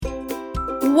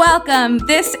Welcome.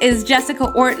 This is Jessica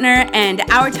Ortner, and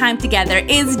our time together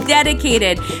is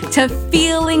dedicated to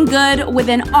feeling good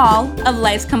within all of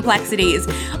life's complexities.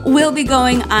 We'll be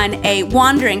going on a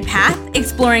wandering path,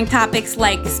 exploring topics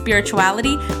like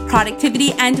spirituality,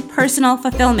 productivity, and personal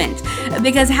fulfillment,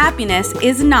 because happiness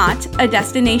is not a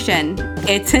destination.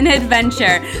 It's an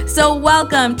adventure. So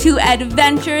welcome to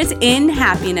Adventures in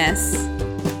Happiness.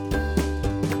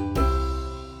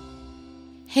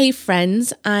 Hey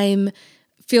friends,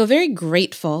 feel very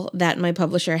grateful that my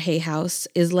publisher Hay House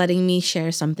is letting me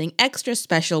share something extra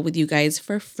special with you guys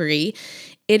for free.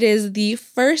 It is the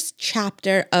first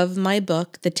chapter of my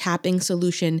book, The Tapping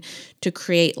Solution to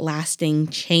Create Lasting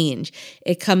Change.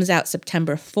 It comes out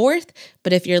September 4th,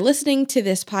 but if you're listening to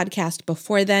this podcast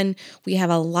before then, we have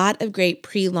a lot of great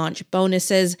pre-launch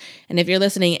bonuses. And if you're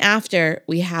listening after,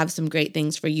 we have some great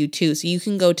things for you too. So you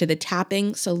can go to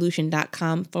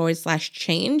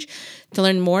thetappingsolution.com/change to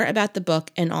learn more about the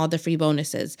book and all the free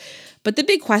bonuses. But the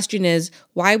big question is,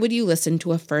 why would you listen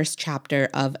to a first chapter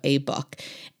of a book?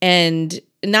 And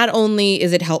not only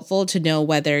is it helpful to know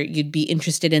whether you'd be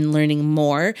interested in learning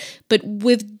more, but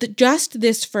with just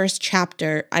this first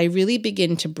chapter, I really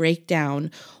begin to break down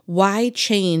why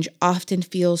change often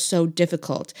feels so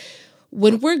difficult.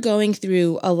 When we're going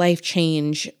through a life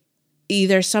change,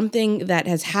 either something that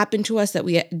has happened to us that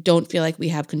we don't feel like we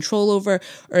have control over,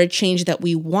 or a change that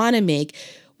we want to make,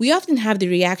 we often have the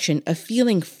reaction of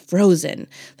feeling frozen,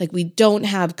 like we don't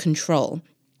have control.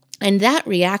 And that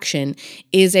reaction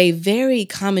is a very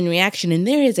common reaction, and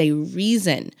there is a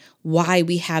reason why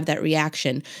we have that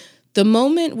reaction. The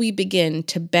moment we begin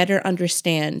to better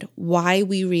understand why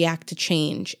we react to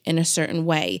change in a certain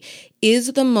way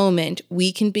is the moment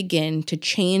we can begin to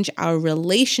change our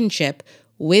relationship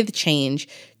with change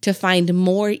to find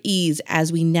more ease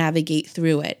as we navigate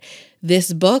through it.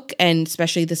 This book, and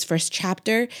especially this first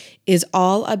chapter, is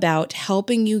all about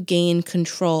helping you gain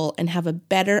control and have a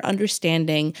better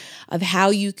understanding of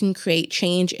how you can create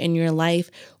change in your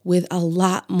life with a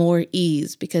lot more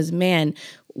ease. Because man,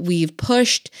 we've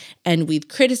pushed and we've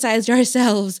criticized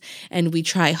ourselves and we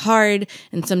try hard,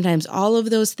 and sometimes all of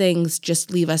those things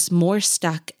just leave us more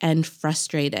stuck and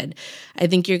frustrated. I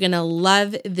think you're going to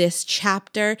love this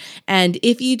chapter, and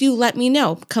if you do, let me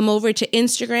know. Come over to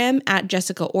Instagram at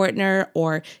Jessica Ortner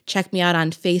or check me out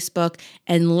on Facebook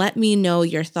and let me know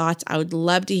your thoughts. I would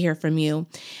love to hear from you.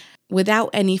 Without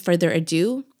any further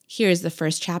ado, here's the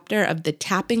first chapter of The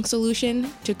Tapping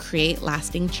Solution to Create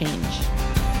Lasting Change.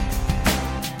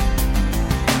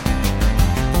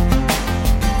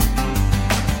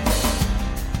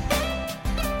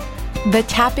 The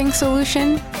Tapping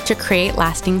Solution to Create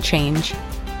Lasting Change.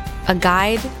 A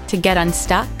Guide to Get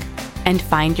Unstuck and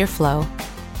Find Your Flow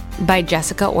by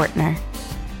Jessica Ortner.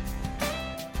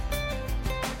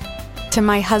 To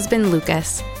my husband,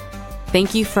 Lucas,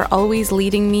 thank you for always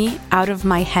leading me out of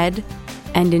my head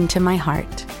and into my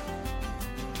heart.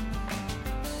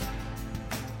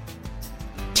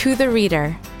 To the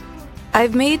reader,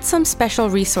 I've made some special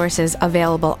resources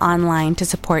available online to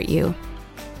support you.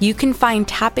 You can find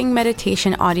tapping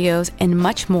meditation audios and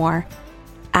much more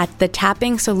at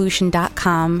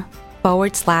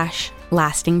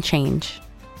thetappingsolution.com/lasting change.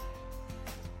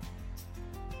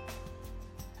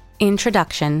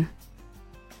 Introduction.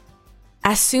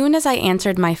 As soon as I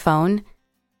answered my phone,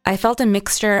 I felt a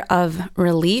mixture of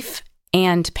relief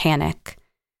and panic.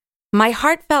 My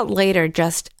heart felt later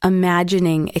just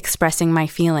imagining expressing my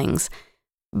feelings,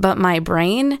 but my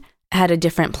brain had a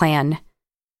different plan.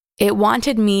 It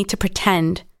wanted me to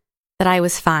pretend that I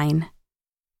was fine,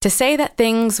 to say that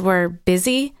things were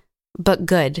busy but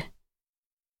good.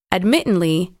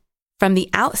 Admittedly, from the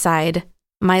outside,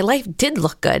 my life did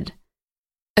look good.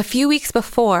 A few weeks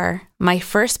before, my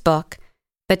first book,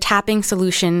 The Tapping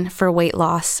Solution for Weight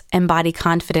Loss and Body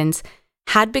Confidence,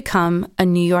 had become a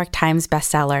New York Times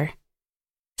bestseller.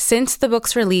 Since the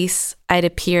book's release, I'd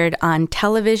appeared on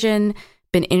television,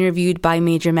 been interviewed by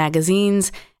major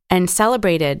magazines, and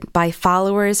celebrated by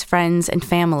followers, friends, and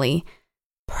family.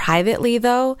 Privately,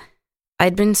 though,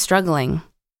 I'd been struggling,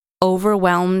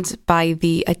 overwhelmed by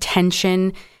the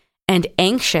attention and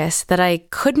anxious that I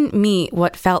couldn't meet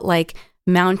what felt like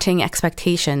mounting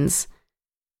expectations.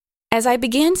 As I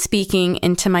began speaking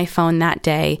into my phone that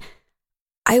day,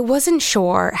 I wasn't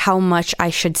sure how much I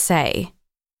should say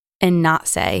and not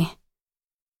say.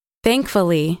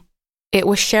 Thankfully, it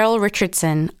was Cheryl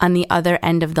Richardson on the other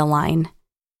end of the line.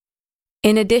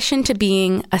 In addition to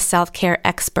being a self-care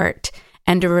expert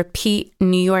and a repeat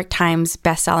New York Times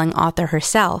bestselling author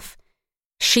herself,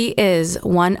 she is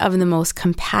one of the most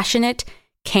compassionate,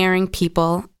 caring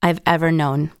people I've ever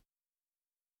known.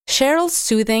 Cheryl's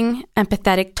soothing,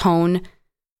 empathetic tone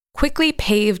quickly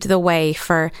paved the way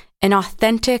for an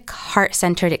authentic,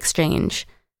 heart-centered exchange.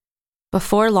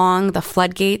 Before long, the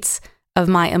floodgates of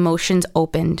my emotions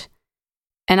opened,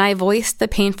 and I voiced the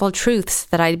painful truths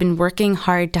that I'd been working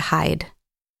hard to hide.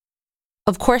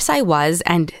 Of course I was,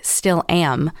 and still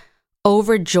am,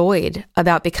 overjoyed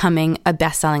about becoming a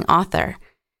best-selling author.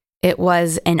 It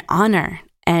was an honor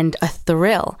and a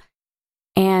thrill,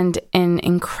 and an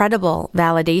incredible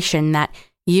validation that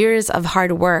years of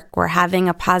hard work were having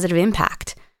a positive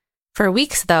impact. For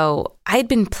weeks, though, I'd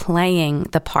been playing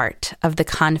the part of the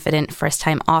confident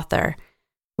first-time author,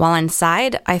 while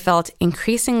inside I felt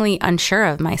increasingly unsure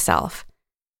of myself.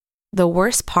 The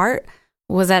worst part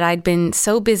was that I'd been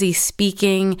so busy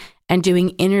speaking and doing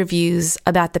interviews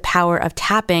about the power of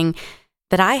tapping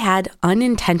that I had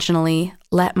unintentionally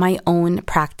let my own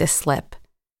practice slip.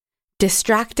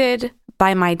 Distracted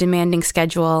by my demanding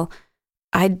schedule,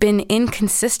 I'd been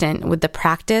inconsistent with the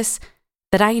practice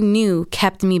that I knew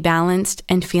kept me balanced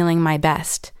and feeling my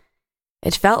best.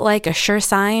 It felt like a sure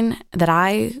sign that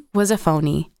I was a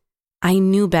phony. I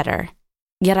knew better,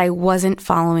 yet I wasn't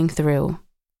following through.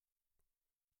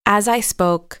 As I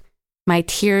spoke, my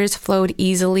tears flowed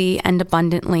easily and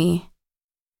abundantly.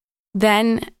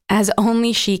 Then, as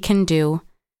only she can do,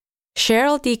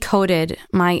 Cheryl decoded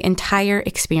my entire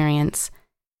experience.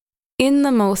 In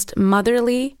the most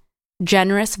motherly,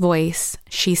 generous voice,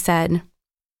 she said,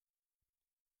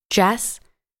 "Jess,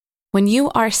 when you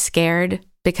are scared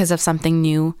because of something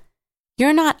new,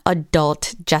 you're not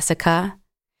adult Jessica.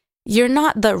 You're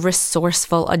not the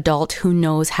resourceful adult who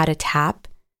knows how to tap.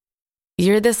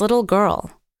 You're this little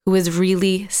girl who is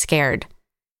really scared,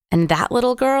 and that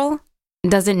little girl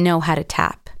doesn't know how to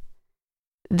tap.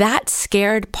 That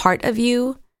scared part of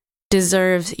you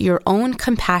deserves your own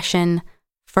compassion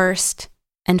first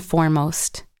and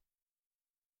foremost."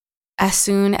 As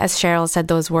soon as Cheryl said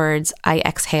those words, I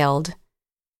exhaled.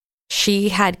 She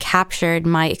had captured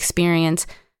my experience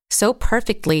so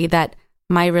perfectly that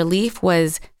my relief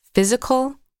was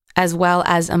physical as well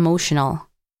as emotional.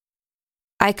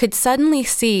 I could suddenly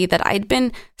see that I'd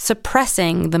been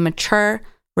suppressing the mature,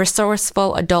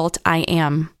 resourceful adult I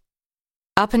am.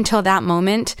 Up until that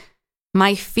moment,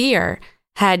 my fear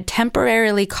had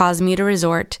temporarily caused me to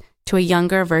resort to a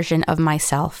younger version of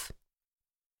myself.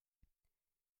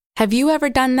 Have you ever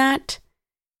done that?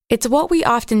 It's what we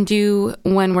often do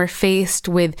when we're faced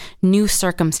with new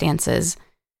circumstances.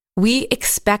 We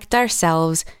expect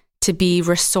ourselves to be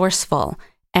resourceful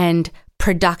and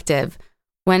productive,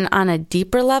 when on a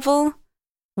deeper level,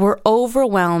 we're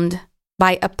overwhelmed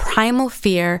by a primal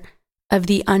fear of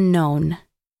the unknown.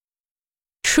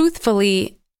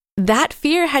 Truthfully, that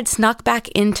fear had snuck back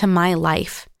into my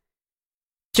life.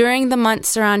 During the months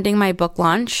surrounding my book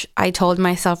launch, I told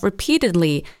myself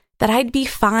repeatedly that I'd be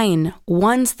fine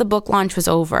once the book launch was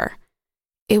over.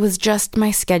 It was just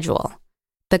my schedule,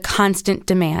 the constant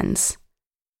demands.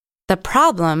 The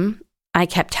problem, I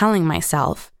kept telling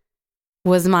myself,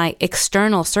 was my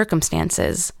external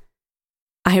circumstances.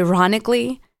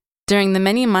 Ironically, during the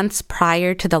many months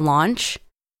prior to the launch,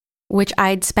 which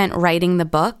I'd spent writing the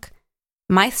book,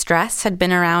 my stress had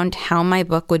been around how my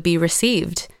book would be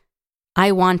received.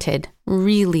 I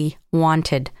really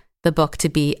wanted the book to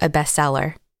be a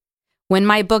bestseller. When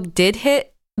my book did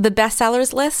hit the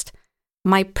bestsellers list,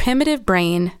 my primitive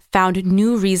brain found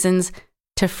new reasons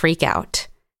to freak out.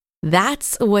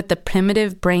 That's what the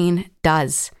primitive brain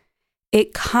does.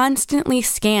 It constantly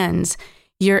scans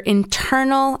your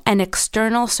internal and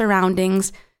external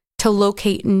surroundings to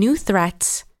locate new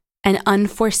threats and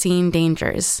unforeseen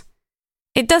dangers.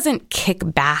 It doesn't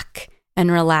kick back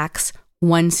and relax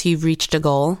once you've reached a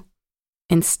goal.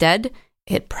 Instead,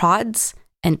 it prods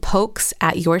and pokes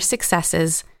at your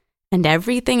successes and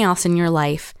everything else in your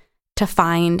life to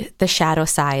find the shadow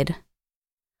side.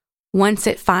 Once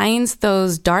it finds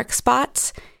those dark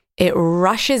spots, it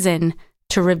rushes in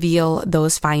to reveal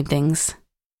those findings.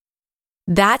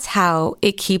 That's how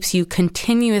it keeps you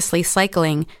continuously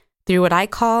cycling through what I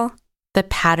call the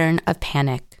pattern of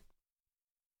panic.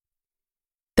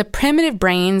 The primitive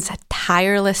brain's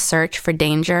tireless search for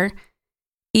danger,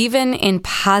 even in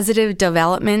positive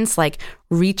developments like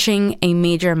reaching a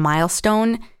major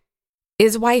milestone,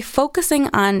 is why focusing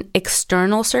on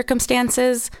external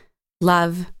circumstances,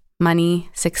 love, money,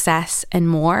 success, and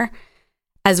more,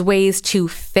 as ways to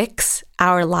fix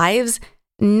our lives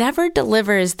never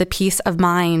delivers the peace of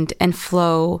mind and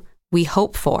flow we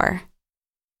hope for.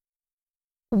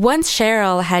 Once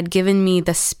Cheryl had given me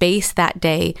the space that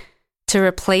day to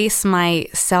replace my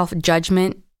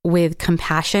self-judgment with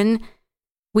compassion,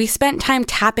 we spent time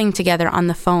tapping together on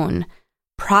the phone,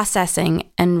 processing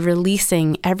and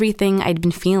releasing everything I'd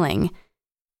been feeling.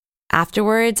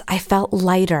 Afterwards, I felt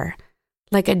lighter,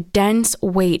 like a dense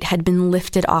weight had been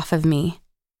lifted off of me.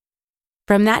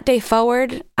 From that day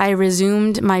forward, I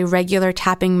resumed my regular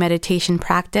tapping meditation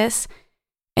practice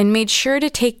and made sure to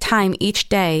take time each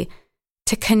day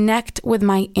to connect with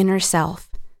my inner self,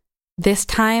 this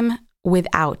time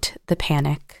without the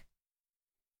panic.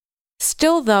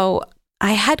 Still, though,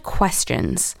 I had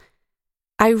questions.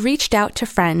 I reached out to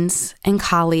friends and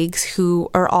colleagues who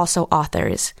are also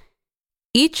authors.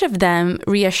 Each of them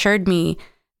reassured me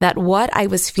that what I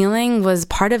was feeling was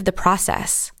part of the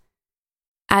process.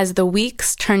 As the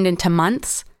weeks turned into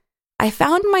months, I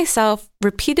found myself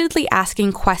repeatedly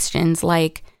asking questions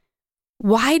like,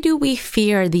 why do we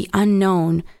fear the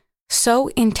unknown so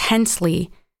intensely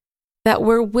that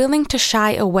we're willing to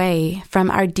shy away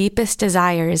from our deepest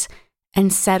desires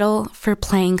and settle for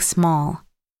playing small?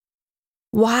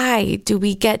 Why do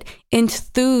we get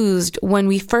enthused when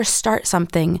we first start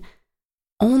something,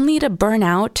 only to burn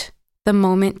out the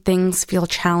moment things feel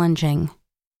challenging?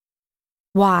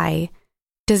 Why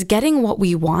does getting what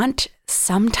we want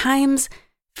sometimes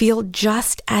feel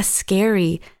just as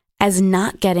scary as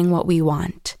not getting what we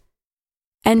want?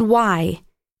 And why,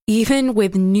 even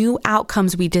with new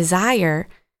outcomes we desire,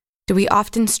 do we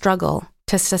often struggle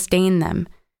to sustain them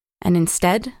and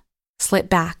instead slip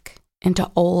back into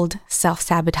old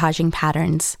self-sabotaging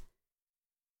patterns?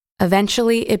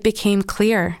 Eventually, it became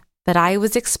clear that I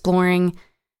was exploring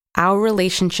our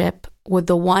relationship with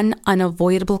the one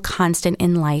unavoidable constant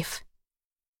in life: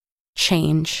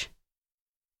 change.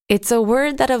 It's a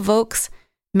word that evokes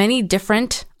many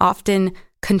different, often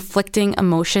conflicting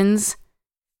emotions: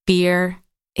 fear,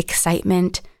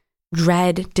 excitement,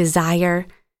 dread, desire,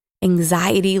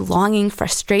 anxiety, longing,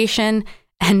 frustration,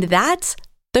 and that's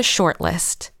the short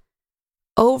list.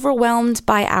 Overwhelmed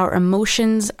by our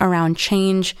emotions around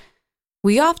change,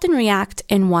 we often react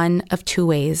in one of two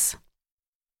ways.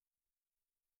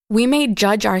 We may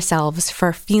judge ourselves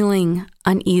for feeling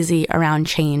uneasy around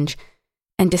change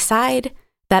and decide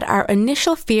that our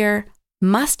initial fear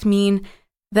must mean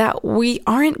that we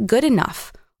aren't good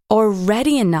enough or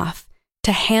ready enough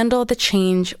to handle the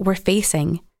change we're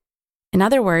facing. In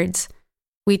other words,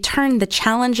 we turn the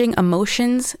challenging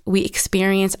emotions we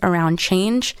experience around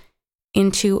change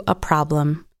into a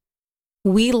problem.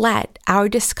 We let our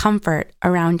discomfort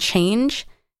around change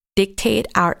dictate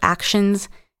our actions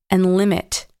and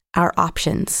limit our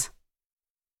options.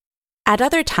 At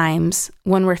other times,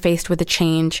 when we're faced with a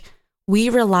change, we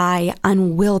rely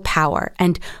on willpower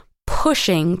and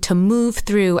pushing to move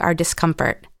through our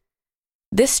discomfort.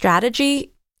 This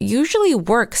strategy usually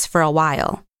works for a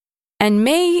while and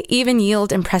may even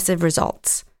yield impressive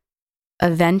results.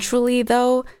 Eventually,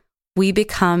 though, we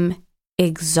become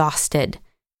exhausted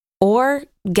or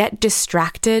get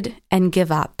distracted and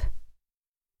give up.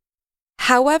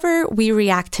 However we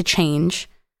react to change,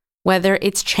 whether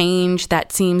it's change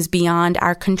that seems beyond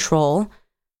our control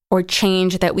or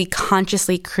change that we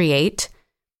consciously create,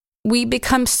 we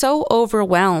become so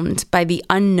overwhelmed by the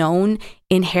unknown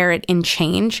inherent in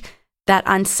change that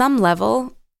on some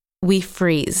level, we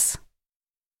freeze.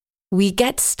 We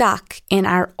get stuck in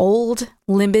our old,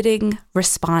 limiting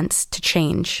response to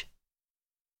change.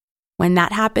 When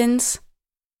that happens,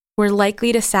 we're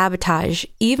likely to sabotage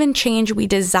even change we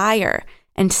desire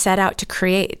and set out to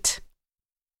create.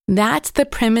 That's the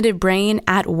primitive brain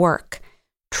at work,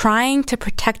 trying to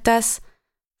protect us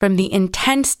from the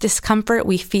intense discomfort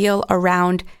we feel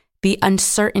around the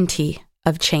uncertainty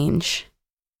of change.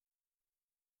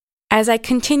 As I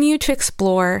continue to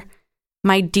explore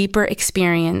my deeper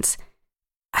experience,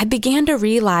 I began to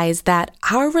realize that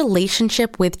our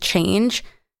relationship with change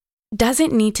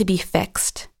doesn't need to be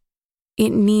fixed. It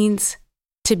needs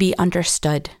to be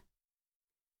understood.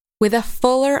 With a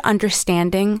fuller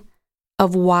understanding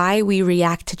of why we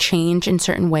react to change in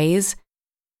certain ways,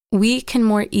 we can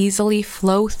more easily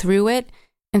flow through it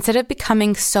instead of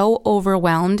becoming so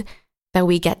overwhelmed that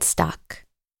we get stuck.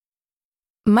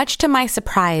 Much to my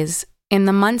surprise, in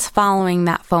the months following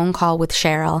that phone call with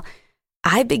Cheryl,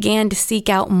 I began to seek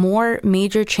out more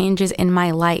major changes in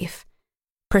my life,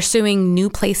 pursuing new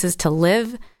places to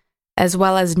live, as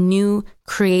well as new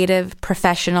creative,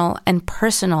 professional, and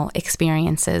personal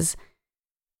experiences.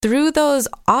 Through those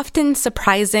often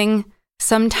surprising,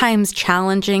 sometimes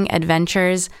challenging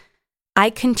adventures, I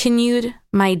continued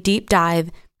my deep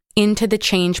dive into the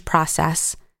change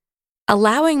process,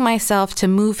 allowing myself to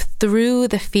move through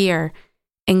the fear,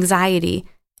 anxiety,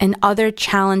 and other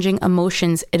challenging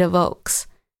emotions it evokes.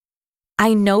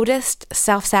 I noticed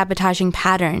self-sabotaging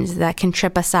patterns that can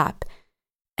trip us up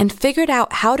and figured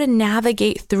out how to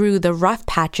navigate through the rough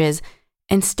patches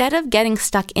instead of getting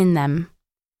stuck in them.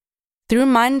 Through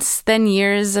months, then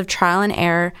years of trial and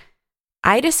error,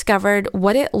 I discovered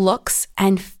what it looks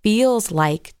and feels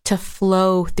like to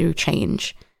flow through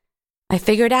change. I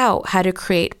figured out how to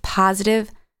create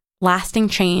positive, lasting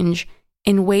change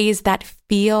in ways that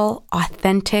feel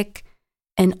authentic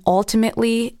and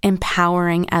ultimately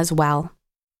empowering as well.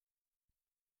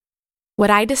 What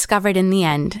I discovered in the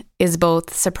end is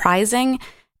both surprising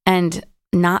and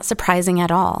not surprising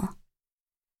at all.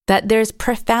 That there's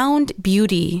profound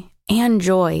beauty and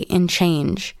joy in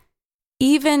change,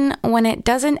 even when it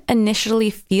doesn't initially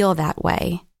feel that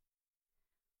way.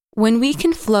 When we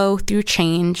can flow through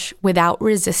change without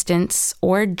resistance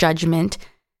or judgment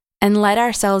and let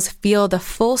ourselves feel the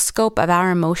full scope of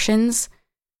our emotions,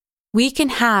 we can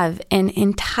have an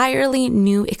entirely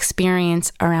new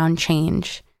experience around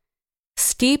change.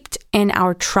 Steeped in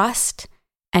our trust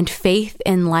and faith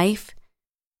in life,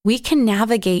 we can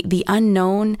navigate the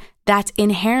unknown that's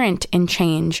inherent in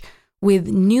change with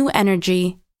new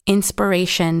energy,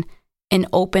 inspiration, and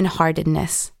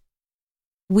open-heartedness.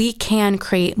 We can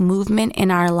create movement in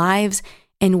our lives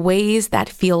in ways that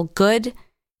feel good,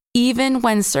 even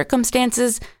when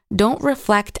circumstances don't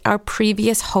reflect our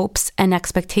previous hopes and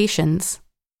expectations.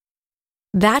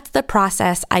 That's the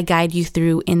process I guide you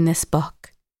through in this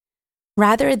book.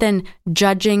 Rather than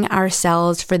judging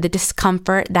ourselves for the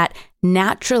discomfort that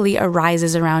naturally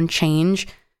arises around change,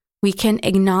 we can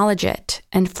acknowledge it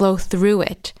and flow through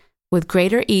it with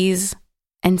greater ease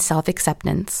and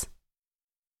self-acceptance.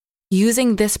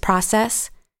 Using this process,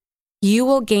 you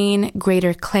will gain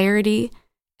greater clarity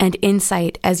and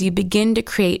insight as you begin to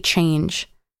create change.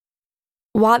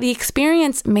 While the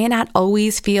experience may not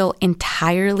always feel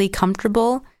entirely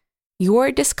comfortable,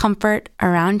 your discomfort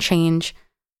around change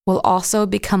will also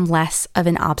become less of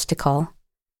an obstacle.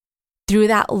 Through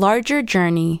that larger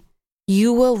journey,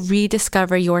 you will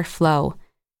rediscover your flow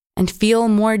and feel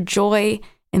more joy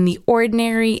in the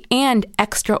ordinary and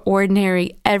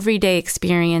extraordinary everyday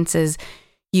experiences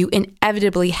you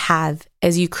inevitably have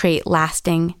as you create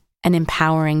lasting and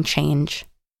empowering change.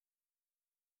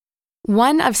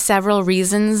 One of several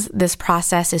reasons this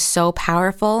process is so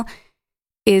powerful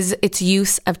is its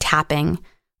use of tapping,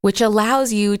 which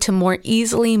allows you to more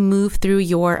easily move through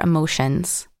your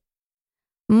emotions.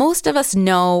 Most of us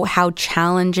know how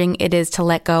challenging it is to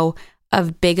let go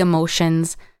of big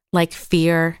emotions like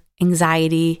fear,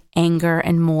 anxiety, anger,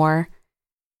 and more.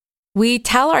 We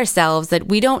tell ourselves that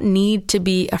we don't need to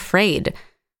be afraid,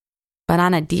 but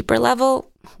on a deeper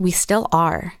level, we still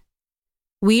are.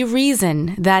 We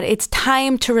reason that it's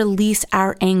time to release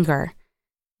our anger,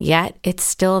 yet it's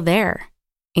still there,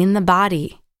 in the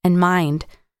body and mind,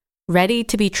 ready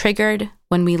to be triggered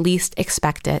when we least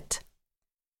expect it.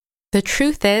 The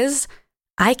truth is,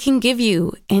 I can give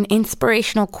you an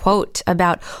inspirational quote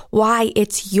about why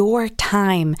it's your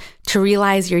time to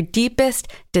realize your deepest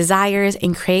desires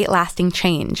and create lasting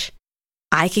change.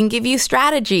 I can give you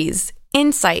strategies,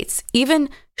 insights, even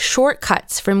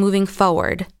shortcuts for moving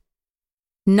forward.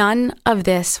 None of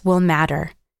this will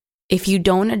matter if you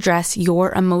don't address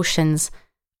your emotions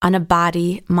on a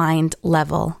body-mind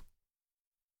level.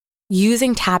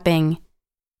 Using tapping,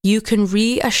 you can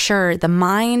reassure the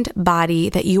mind-body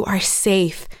that you are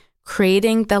safe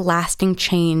creating the lasting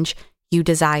change you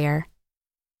desire.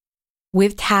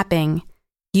 With tapping,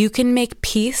 you can make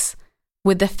peace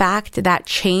with the fact that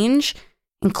change,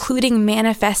 including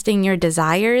manifesting your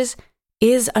desires,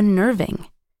 is unnerving.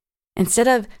 Instead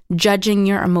of judging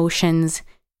your emotions,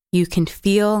 you can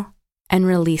feel and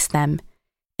release them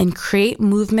and create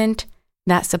movement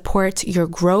that supports your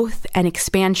growth and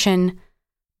expansion,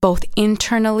 both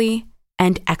internally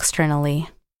and externally.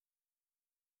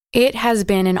 It has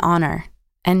been an honor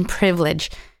and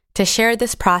privilege to share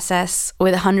this process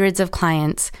with hundreds of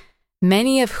clients,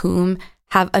 many of whom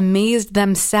have amazed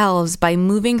themselves by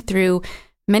moving through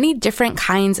many different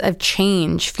kinds of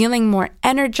change, feeling more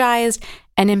energized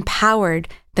and empowered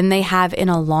than they have in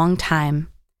a long time.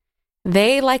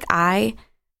 They, like I,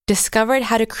 discovered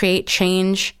how to create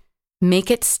change,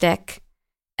 make it stick,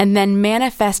 and then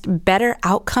manifest better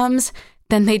outcomes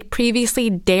than they'd previously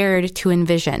dared to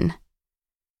envision.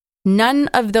 None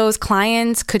of those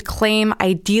clients could claim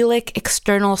idyllic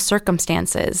external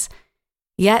circumstances,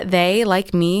 yet they,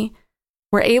 like me,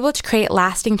 were able to create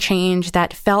lasting change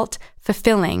that felt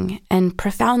fulfilling and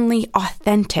profoundly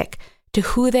authentic to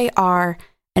who they are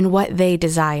and what they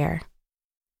desire.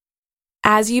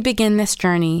 As you begin this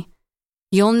journey,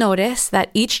 you'll notice that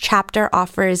each chapter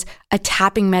offers a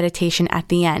tapping meditation at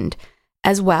the end,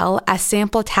 as well as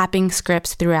sample tapping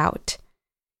scripts throughout.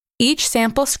 Each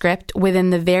sample script within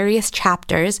the various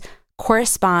chapters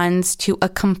corresponds to a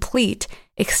complete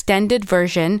extended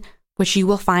version which you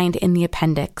will find in the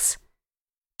appendix.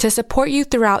 To support you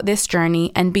throughout this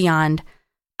journey and beyond,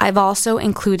 I've also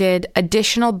included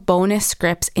additional bonus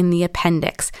scripts in the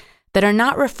appendix that are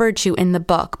not referred to in the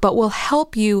book, but will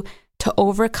help you to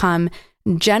overcome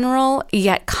general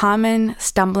yet common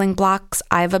stumbling blocks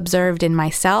I've observed in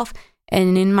myself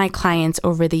and in my clients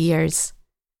over the years.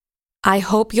 I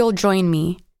hope you'll join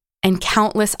me and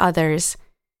countless others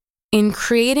in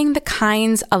creating the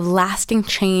kinds of lasting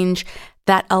change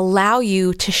that allow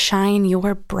you to shine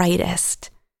your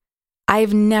brightest.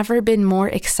 I've never been more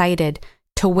excited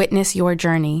to witness your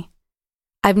journey.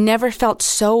 I've never felt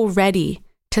so ready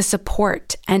to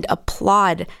support and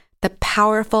applaud the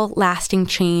powerful, lasting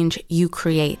change you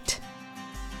create.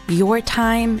 Your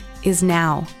time is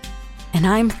now, and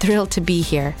I'm thrilled to be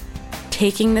here,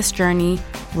 taking this journey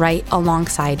right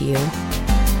alongside you.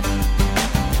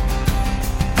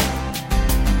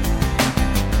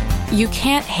 You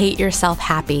can't hate yourself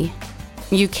happy.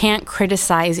 You can't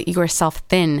criticize yourself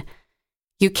thin.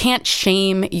 You can't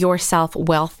shame yourself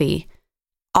wealthy.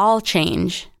 All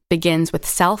change begins with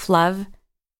self-love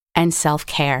and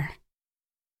self-care.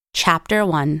 Chapter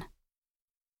 1: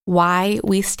 Why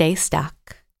We Stay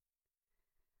Stuck.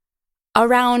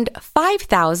 Around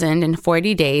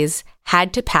 5,040 days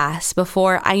had to pass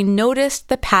before I noticed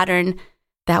the pattern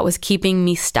that was keeping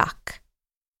me stuck.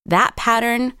 That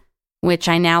pattern, which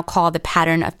I now call the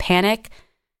pattern of panic,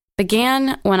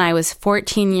 began when I was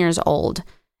 14 years old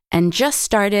and just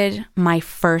started my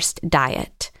first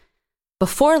diet.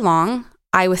 Before long,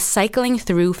 I was cycling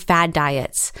through fad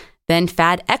diets, then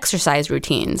fad exercise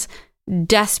routines,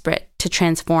 desperate to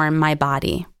transform my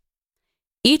body.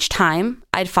 Each time,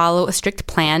 I'd follow a strict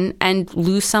plan and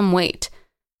lose some weight.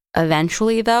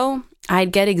 Eventually, though,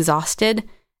 I'd get exhausted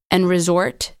and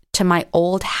resort to my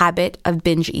old habit of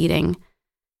binge eating.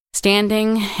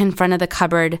 Standing in front of the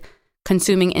cupboard,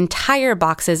 consuming entire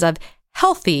boxes of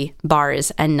healthy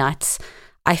bars and nuts,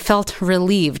 I felt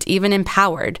relieved, even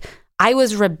empowered. I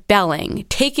was rebelling,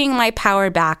 taking my power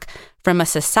back from a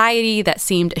society that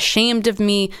seemed ashamed of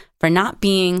me for not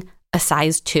being a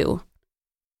size 2.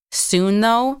 Soon,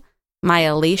 though, my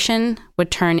elation would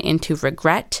turn into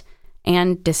regret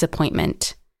and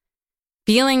disappointment.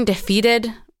 Feeling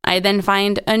defeated, I then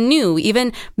find a new,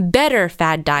 even better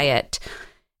fad diet,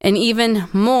 an even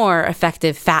more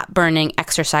effective fat-burning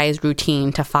exercise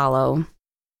routine to follow.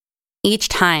 Each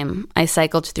time I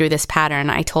cycled through this pattern,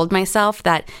 I told myself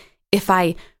that if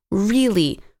I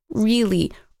really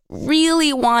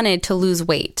wanted to lose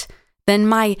weight, then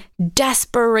my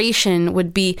desperation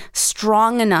would be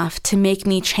strong enough to make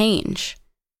me change.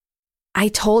 I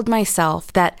told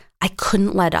myself that I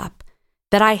couldn't let up,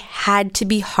 that I had to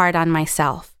be hard on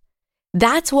myself.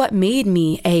 That's what made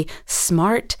me a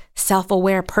smart,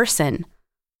 self-aware person.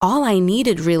 All I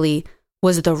needed really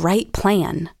was the right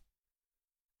plan.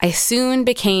 I soon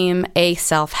became a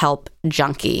self-help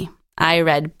junkie. I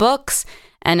read books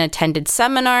and attended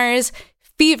seminars,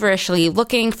 feverishly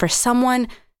looking for someone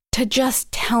to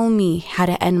just tell me how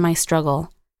to end my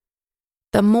struggle.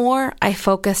 The more I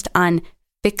focused on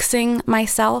fixing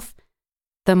myself,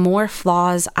 the more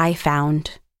flaws I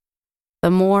found.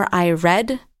 The more I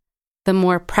read, the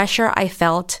more pressure I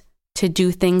felt to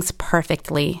do things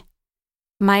perfectly.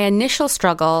 My initial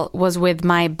struggle was with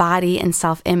my body and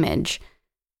self-image.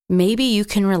 Maybe you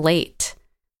can relate.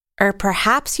 Or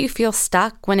perhaps you feel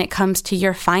stuck when it comes to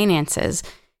your finances,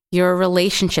 your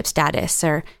relationship status,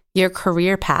 or your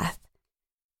career path.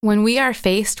 When we are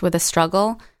faced with a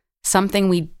struggle, something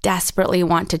we desperately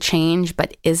want to change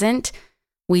but isn't,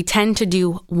 we tend to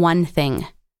do one thing: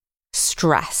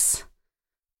 stress.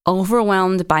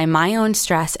 Overwhelmed by my own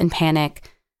stress and panic,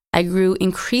 I grew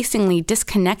increasingly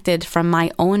disconnected from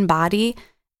my own body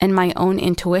and my own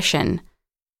intuition.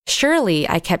 Surely,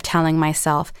 I kept telling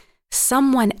myself,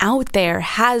 someone out there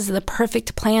has the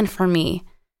perfect plan for me.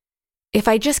 If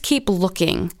I just keep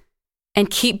looking and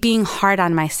keep being hard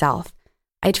on myself,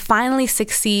 I'd finally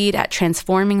succeed at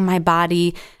transforming my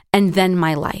body and then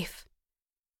my life.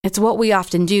 It's what we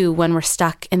often do when we're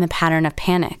stuck in the pattern of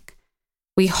panic.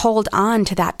 We hold on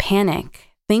to that panic,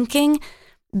 thinking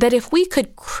that if we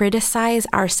could criticize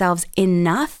ourselves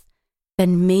enough,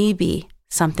 then maybe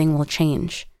something will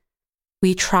change.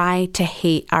 We try to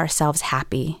hate ourselves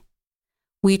happy.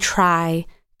 We try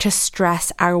to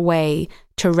stress our way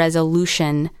to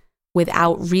resolution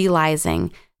without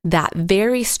realizing that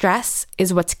very stress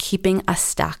is what's keeping us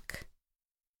stuck.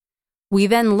 We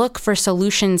then look for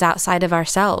solutions outside of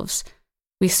ourselves.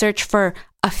 We search for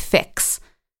a fix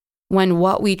when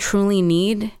what we truly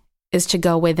need is to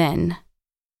go within.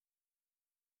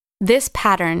 This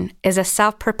pattern is a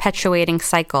self-perpetuating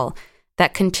cycle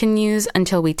that continues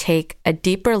until we take a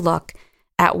deeper look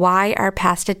at why our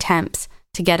past attempts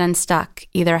to get unstuck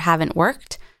either haven't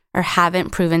worked or haven't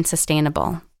proven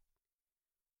sustainable.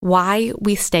 Why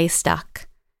we stay stuck.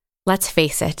 Let's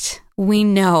face it, we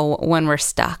know when we're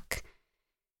stuck.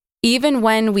 Even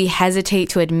when we hesitate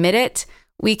to admit it,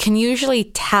 we can usually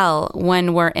tell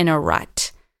when we're in a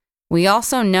rut. We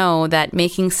also know that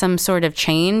making some sort of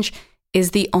change is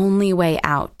the only way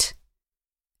out.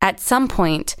 At some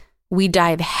point, we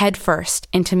dive headfirst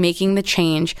into making the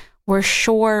change we're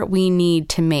sure we need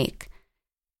to make.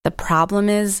 The problem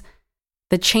is,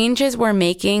 the changes we're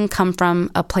making come from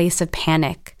a place of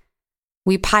panic.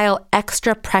 We pile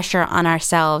extra pressure on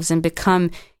ourselves and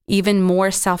become even more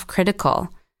self-critical.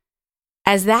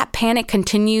 As that panic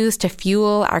continues to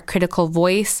fuel our critical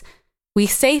voice, we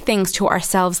say things to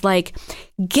ourselves like,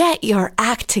 "Get your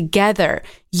act together.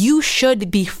 You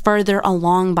should be further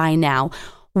along by now.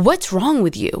 What's wrong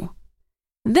with you?"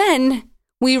 Then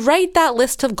we write that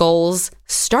list of goals,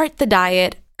 start the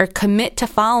diet, or commit to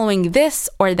following this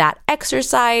or that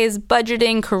exercise,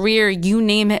 budgeting, career, you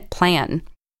name it, plan.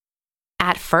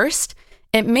 At first,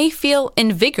 it may feel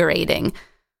invigorating.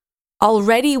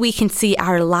 Already we can see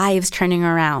our lives turning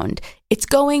around. It's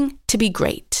going to be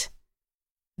great.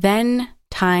 Then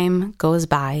time goes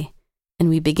by, and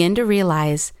we begin to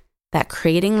realize that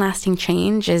creating lasting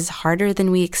change is harder than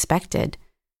we expected.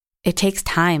 It takes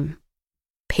time,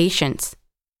 patience,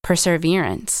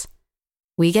 perseverance.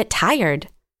 We get tired.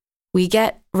 We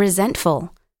get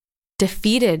resentful,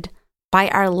 defeated by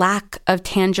our lack of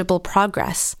tangible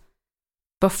progress.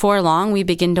 Before long, we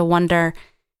begin to wonder,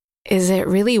 is it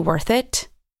really worth it?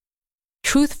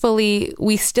 Truthfully,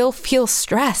 we still feel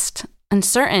stressed,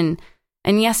 uncertain,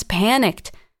 and yes,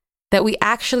 panicked that we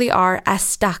actually are as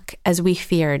stuck as we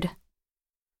feared.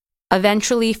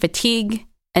 Eventually, fatigue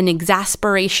and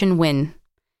exasperation win,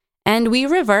 and we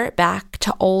revert back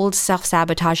to old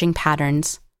self-sabotaging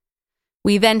patterns.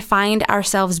 We then find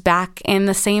ourselves back in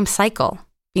the same cycle,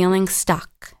 feeling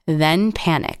stuck, then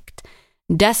panicked,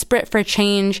 desperate for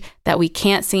change that we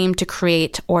can't seem to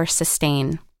create or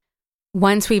sustain.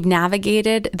 Once we've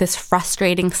navigated this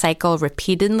frustrating cycle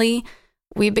repeatedly,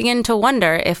 we begin to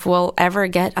wonder if we'll ever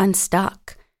get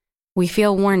unstuck. We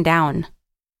feel worn down,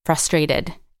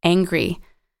 frustrated, angry.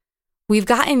 We've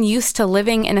gotten used to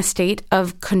living in a state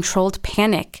of controlled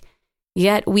panic,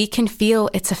 yet we can feel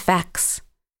its effects.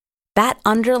 That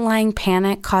underlying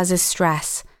panic causes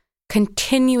stress,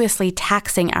 continuously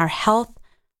taxing our health,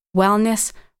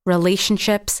 wellness,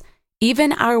 relationships,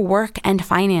 even our work and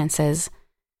finances.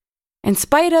 In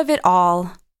spite of it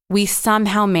all, we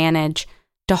somehow manage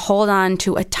to hold on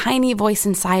to a tiny voice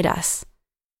inside us.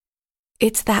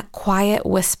 It's that quiet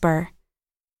whisper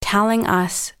telling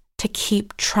us to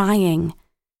keep trying,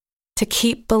 to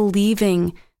keep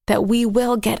believing that we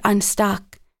will get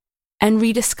unstuck and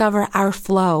rediscover our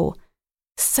flow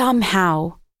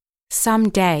somehow,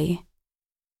 someday.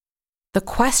 The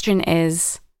question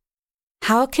is,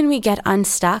 how can we get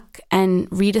unstuck and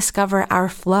rediscover our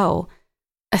flow,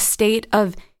 a state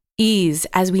of ease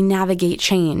as we navigate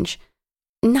change,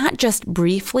 not just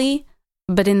briefly,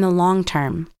 but in the long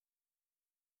term?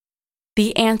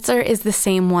 The answer is the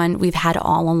same one we've had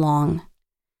all along.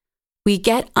 We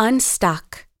get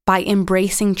unstuck by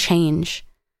embracing change,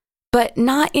 but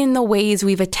not in the ways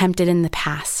we've attempted in the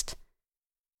past.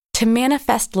 To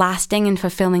manifest lasting and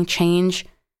fulfilling change,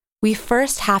 we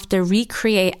first have to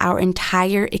recreate our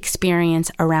entire experience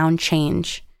around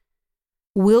change.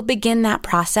 We'll begin that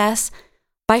process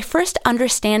by first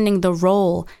understanding the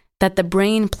role that the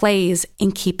brain plays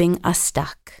in keeping us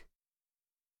stuck.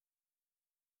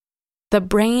 The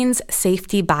brain's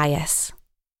safety bias.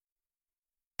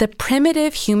 The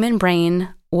primitive human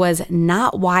brain was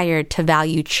not wired to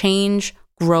value change,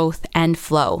 growth, and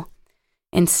flow.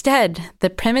 Instead, the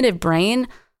primitive brain,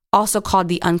 also called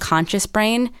the unconscious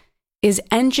brain, is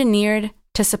engineered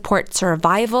to support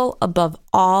survival above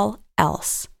all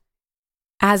else.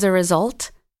 As a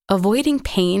result, avoiding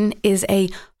pain is a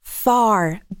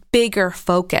far bigger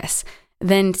focus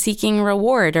than seeking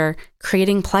reward or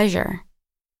creating pleasure.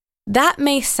 That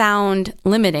may sound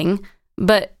limiting,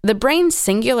 but the brain's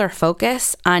singular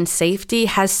focus on safety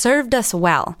has served us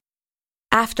well.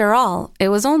 After all, it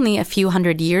was only a few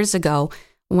hundred years ago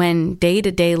when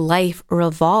day-to-day life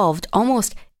revolved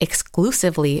almost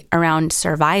exclusively around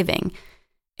surviving.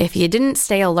 If you didn't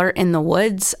stay alert in the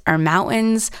woods or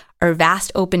mountains or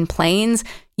vast open plains,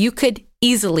 you could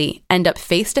easily end up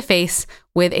face-to-face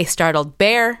with a startled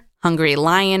bear, hungry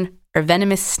lion, or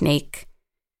venomous snake.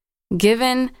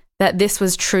 Given that this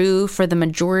was true for the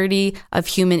majority of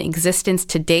human existence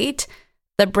to date,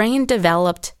 the brain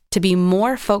developed to be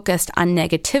more focused on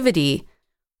negativity,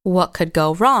 what could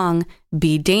go wrong,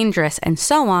 be dangerous, and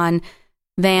so on,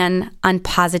 than on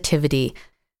positivity,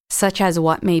 such as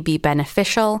what may be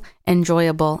beneficial,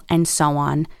 enjoyable, and so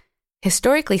on.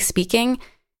 Historically speaking,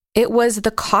 it was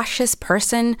the cautious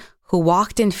person who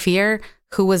walked in fear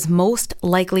who was most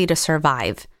likely to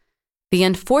survive. The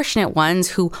unfortunate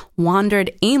ones who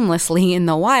wandered aimlessly in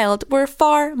the wild were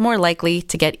far more likely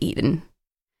to get eaten.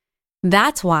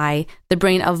 That's why the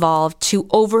brain evolved to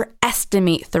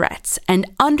overestimate threats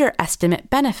and underestimate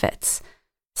benefits.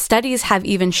 Studies have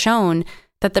even shown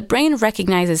that the brain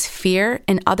recognizes fear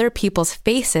in other people's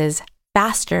faces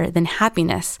faster than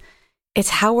happiness. It's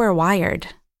how we're wired.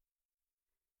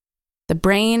 The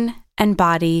brain and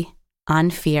body on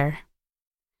fear.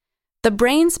 The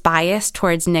brain's bias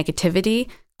towards negativity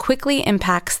quickly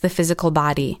impacts the physical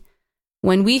body.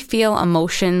 When we feel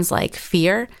emotions like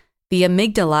fear, the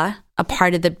amygdala, a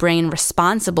part of the brain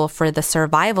responsible for the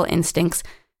survival instincts,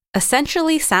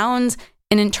 essentially sounds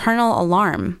an internal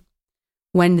alarm.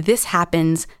 When this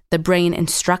happens, the brain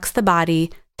instructs the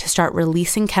body to start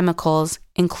releasing chemicals,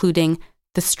 including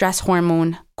the stress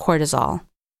hormone cortisol.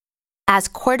 As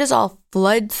cortisol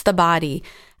floods the body,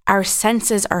 our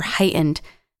senses are heightened,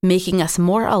 making us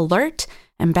more alert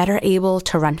and better able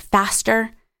to run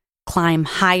faster, climb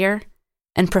higher,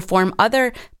 and perform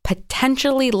other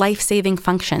potentially life-saving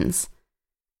functions.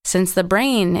 Since the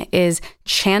brain is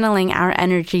channeling our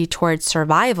energy towards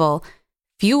survival,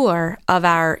 fewer of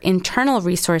our internal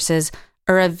resources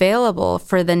are available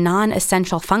for the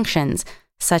non-essential functions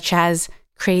such as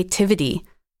creativity,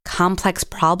 complex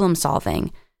problem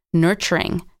solving,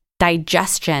 nurturing,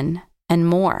 digestion, and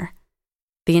more.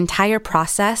 The entire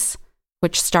process,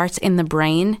 which starts in the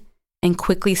brain and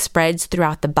quickly spreads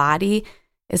throughout the body,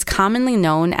 is commonly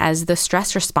known as the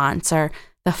stress response or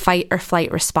the fight or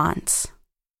flight response.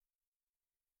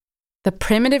 The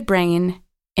primitive brain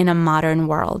in a modern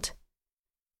world.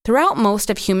 Throughout most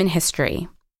of human history,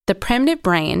 the primitive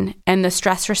brain and the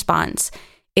stress response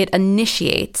it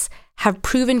initiates have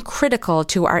proven critical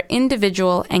to our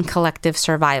individual and collective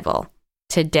survival.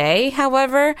 Today,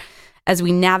 however, as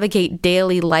we navigate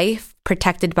daily life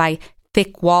protected by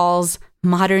thick walls,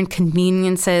 modern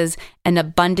conveniences, and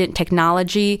abundant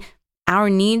technology, our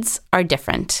needs are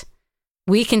different.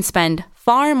 We can spend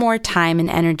far more time and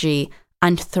energy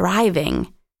on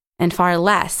thriving and far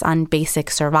less on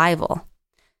basic survival.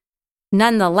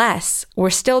 Nonetheless, we're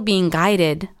still being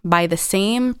guided by the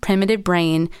same primitive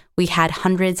brain we had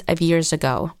hundreds of years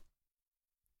ago.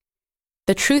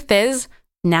 The truth is,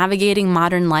 navigating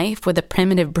modern life with a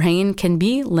primitive brain can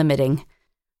be limiting.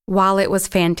 While it was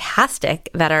fantastic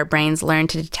that our brains learned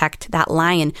to detect that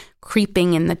lion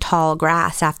creeping in the tall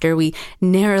grass after we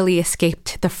narrowly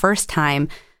escaped the first time,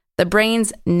 the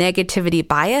brain's negativity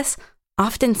bias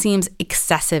often seems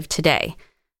excessive today.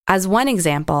 As one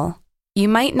example, you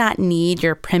might not need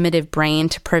your primitive brain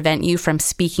to prevent you from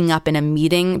speaking up in a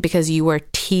meeting because you were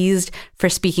teased for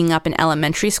speaking up in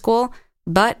elementary school,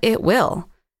 but it will.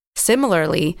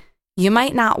 Similarly, you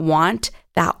might not want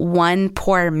that one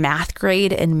poor math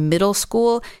grade in middle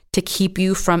school to keep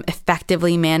you from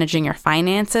effectively managing your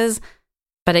finances,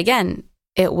 but again,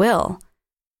 it will.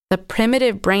 The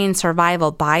primitive brain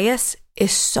survival bias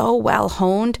is so well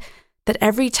honed that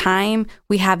every time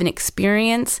we have an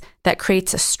experience that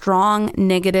creates a strong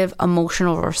negative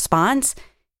emotional response,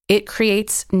 it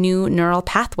creates new neural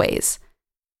pathways.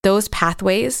 Those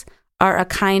pathways are a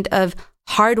kind of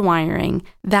hardwiring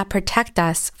that protect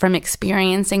us from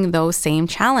experiencing those same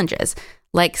challenges,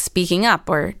 like speaking up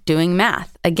or doing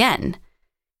math again.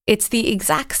 It's the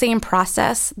exact same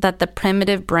process that the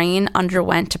primitive brain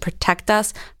underwent to protect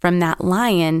us from that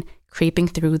lion creeping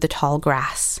through the tall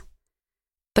grass.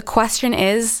 The question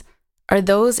is, are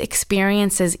those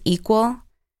experiences equal?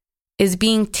 Is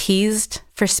being teased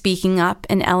for speaking up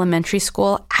in elementary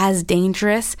school as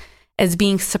dangerous as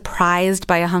being surprised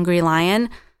by a hungry lion?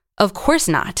 Of course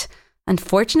not.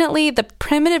 Unfortunately, the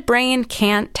primitive brain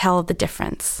can't tell the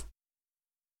difference.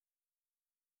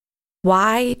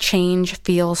 Why change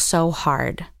feels so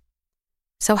hard?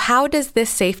 So how does this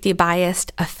safety bias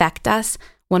affect us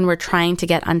when we're trying to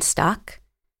get unstuck?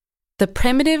 The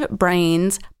primitive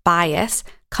brain's bias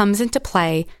comes into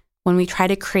play when we try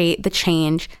to create the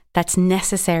change that's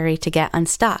necessary to get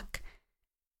unstuck.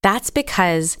 That's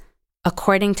because,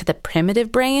 according to the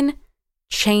primitive brain,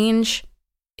 change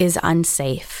is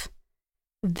unsafe.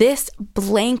 This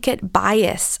blanket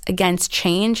bias against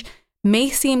change may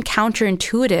seem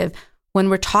counterintuitive when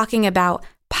we're talking about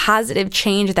positive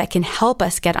change that can help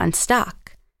us get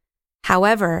unstuck.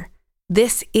 However,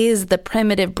 this is the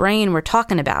primitive brain we're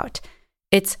talking about.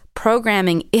 It's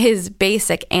programming is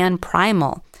basic and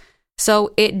primal.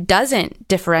 So it doesn't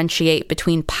differentiate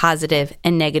between positive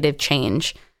and negative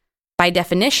change. By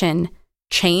definition,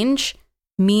 change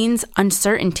means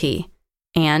uncertainty.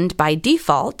 And by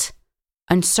default,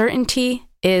 uncertainty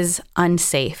is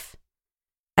unsafe.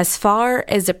 As far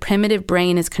as the primitive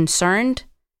brain is concerned,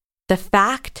 the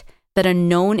fact that a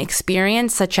known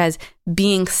experience, such as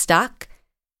being stuck,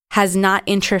 has not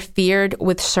interfered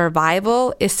with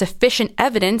survival is sufficient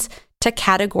evidence to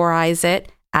categorize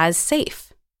it as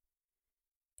safe.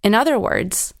 In other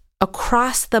words,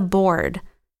 across the board,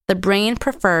 the brain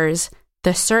prefers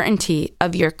the certainty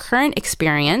of your current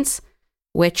experience,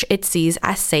 which it sees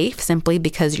as safe simply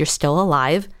because you're still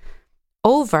alive,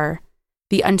 over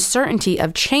the uncertainty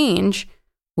of change,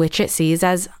 which it sees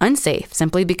as unsafe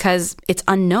simply because it's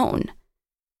unknown.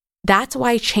 That's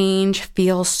why change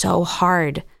feels so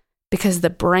hard, because the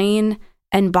brain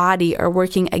and body are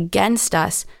working against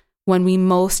us when we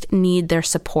most need their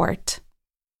support.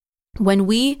 When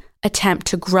we attempt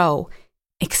to grow,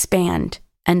 expand,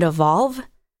 and evolve,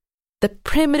 the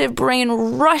primitive brain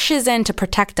rushes in to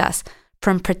protect us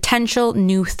from potential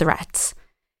new threats.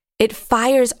 It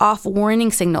fires off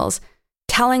warning signals,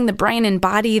 telling the brain and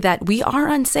body that we are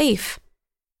unsafe.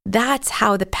 That's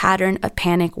how the pattern of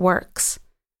panic works.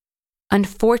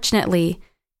 Unfortunately,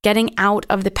 getting out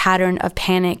of the pattern of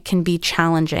panic can be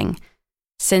challenging,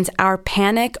 since our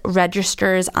panic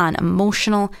registers on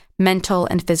emotional, mental,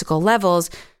 and physical levels.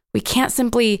 We can't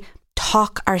simply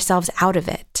talk ourselves out of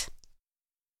it.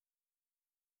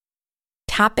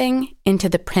 Tapping into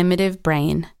the primitive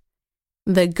brain.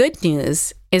 The good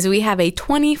news is we have a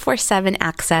 24/7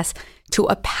 access to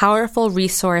a powerful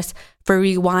resource for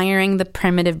rewiring the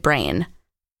primitive brain,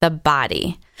 the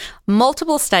body.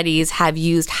 Multiple studies have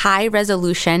used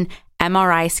high-resolution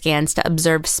MRI scans to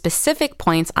observe specific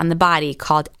points on the body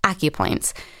called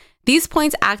acupoints. These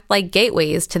points act like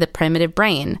gateways to the primitive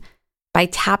brain. By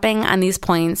tapping on these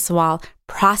points while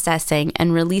processing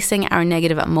and releasing our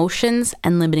negative emotions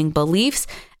and limiting beliefs,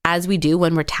 as we do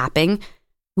when we're tapping,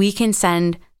 we can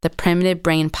send the primitive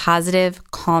brain positive,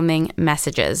 calming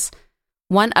messages.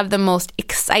 One of the most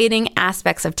exciting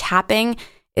aspects of tapping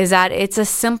is that it's a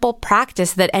simple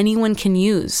practice that anyone can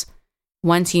use.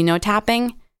 Once you know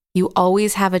tapping, you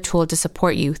always have a tool to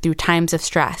support you through times of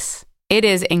stress. It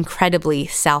is incredibly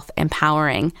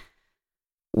self-empowering.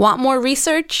 Want more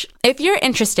research? If you're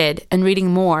interested in reading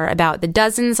more about the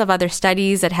dozens of other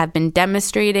studies that have been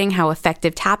demonstrating how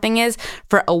effective tapping is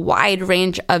for a wide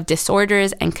range of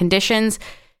disorders and conditions,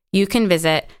 you can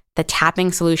visit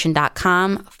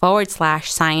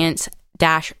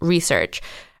thetappingsolution.com/science-research,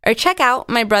 or check out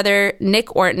my brother Nick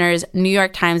Ortner's New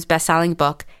York Times bestselling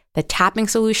book, The Tapping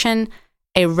Solution,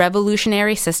 A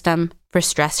Revolutionary System for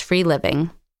Stress-Free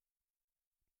Living.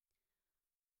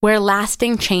 Where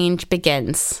lasting change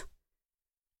begins.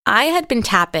 I had been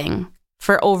tapping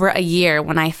for over a year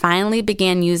when I finally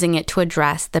began using it to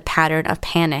address the pattern of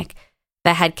panic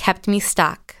that had kept me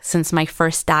stuck since my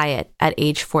first diet at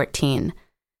age 14.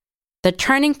 The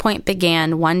turning point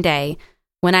began one day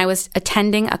when I was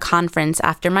attending a conference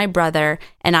after my brother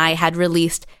and I had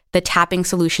released the Tapping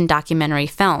Solution documentary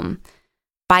film.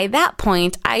 By that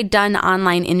point, I'd done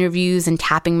online interviews and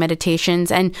tapping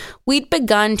meditations, and we'd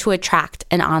begun to attract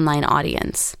an online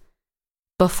audience.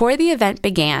 Before the event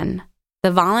began, the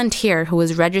volunteer who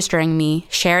was registering me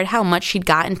shared how much she'd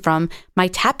gotten from my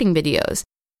tapping videos,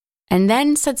 and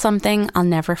then said something I'll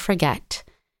never forget.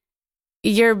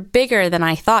 "You're bigger than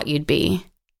I thought you'd be."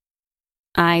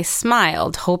 I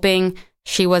smiled, hoping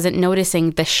she wasn't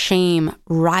noticing the shame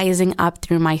rising up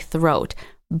through my throat,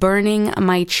 burning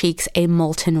my cheeks a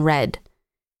molten red.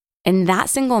 In that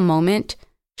single moment,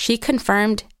 she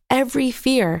confirmed every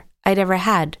fear I'd ever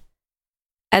had.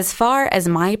 As far as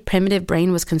my primitive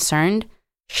brain was concerned,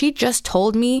 she just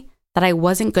told me that I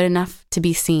wasn't good enough to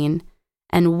be seen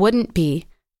and wouldn't be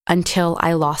until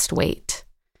I lost weight.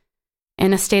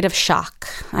 In a state of shock,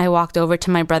 I walked over to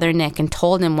my brother Nick and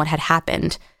told him what had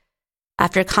happened.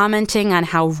 After commenting on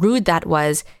how rude that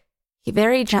was, he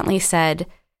very gently said,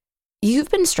 "You've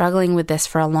been struggling with this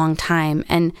for a long time,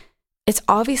 and it's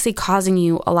obviously causing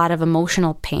you a lot of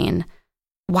emotional pain.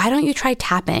 Why don't you try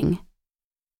tapping?"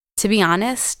 To be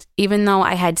honest, even though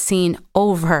I had seen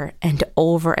over and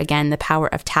over again the power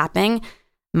of tapping,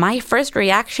 my first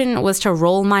reaction was to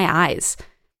roll my eyes.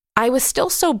 I was still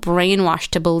so brainwashed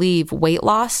to believe weight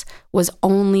loss was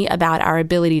only about our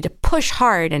ability to push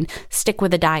hard and stick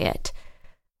with a diet.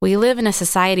 We live in a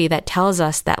society that tells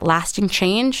us that lasting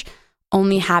change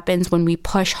only happens when we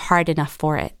push hard enough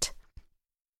for it.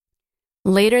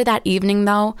 Later that evening,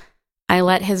 though, I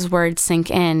let his words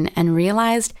sink in and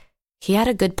realized he had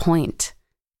a good point.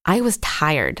 I was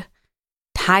tired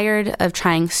of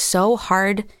trying so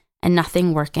hard and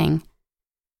nothing working.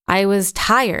 I was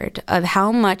tired of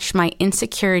how much my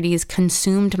insecurities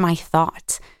consumed my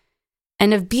thoughts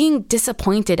and of being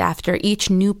disappointed after each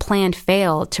new plan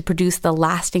failed to produce the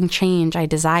lasting change I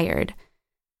desired.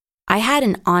 I had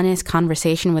an honest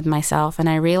conversation with myself, and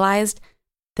I realized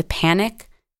the panic,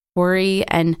 worry,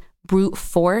 and brute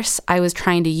force I was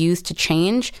trying to use to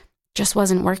change just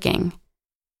wasn't working.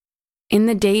 In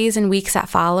the days and weeks that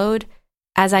followed,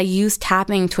 as I used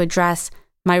tapping to address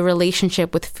my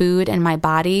relationship with food and my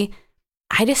body,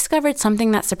 I discovered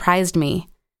something that surprised me.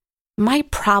 My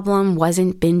problem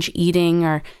wasn't binge eating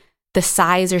or the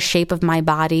size or shape of my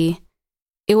body.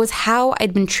 It was how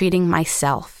I'd been treating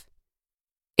myself.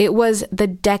 It was the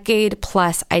decade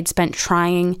plus I'd spent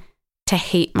trying to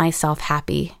hate myself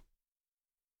happy.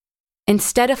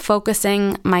 Instead of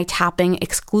focusing my tapping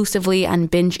exclusively on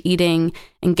binge eating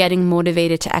and getting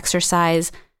motivated to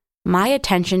exercise, my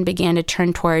attention began to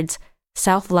turn towards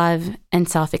self-love and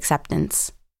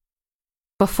self-acceptance.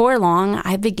 Before long,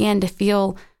 I began to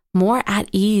feel more at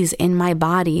ease in my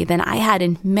body than I had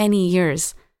in many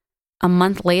years. A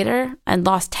month later, I'd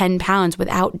lost 10 pounds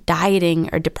without dieting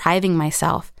or depriving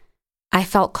myself. I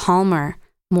felt calmer,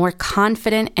 more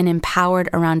confident and empowered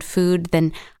around food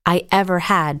than I ever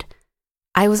had.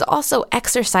 I was also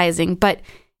exercising, but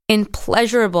in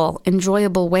pleasurable,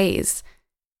 enjoyable ways.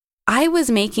 I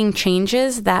was making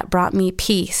changes that brought me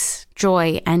peace,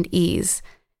 joy, and ease.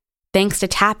 Thanks to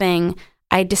tapping,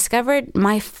 I discovered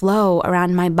my flow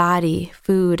around my body,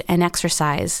 food, and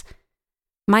exercise.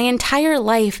 My entire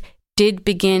life did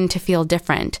begin to feel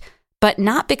different, but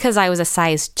not because I was a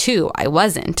size 2. I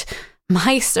wasn't.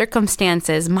 My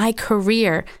circumstances, my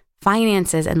career,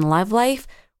 finances, and love life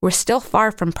were still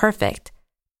far from perfect,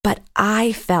 but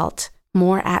I felt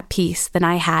more at peace than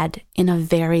I had in a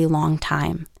very long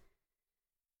time.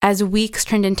 As weeks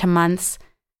turned into months,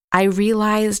 I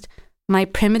realized my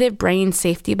primitive brain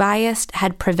safety bias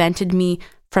had prevented me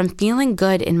from feeling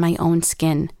good in my own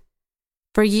skin.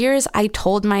 For years, I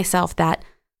told myself that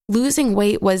losing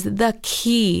weight was the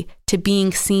key to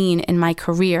being seen in my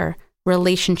career,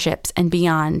 relationships, and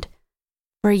beyond.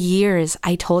 For years,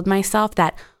 I told myself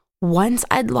that once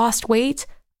I'd lost weight,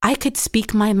 I could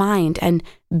speak my mind and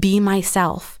be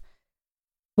myself.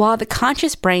 While the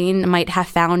conscious brain might have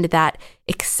found that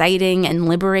exciting and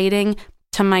liberating,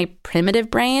 to my primitive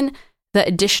brain, the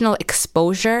additional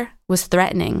exposure was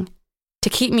threatening. To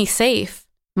keep me safe,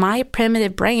 my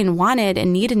primitive brain wanted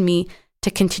and needed me to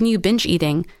continue binge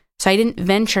eating, so I didn't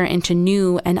venture into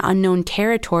new and unknown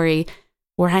territory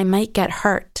where I might get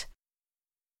hurt.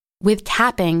 With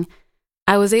tapping,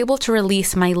 I was able to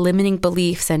release my limiting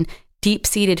beliefs and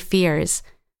deep-seated fears.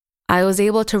 I was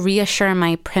able to reassure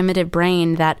my primitive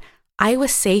brain that I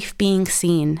was safe being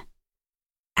seen.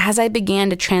 As I began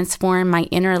to transform my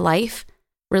inner life,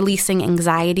 releasing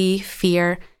anxiety,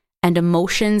 fear, and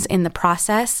emotions in the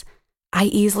process, I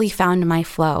easily found my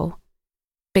flow.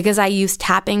 Because I used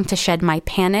tapping to shed my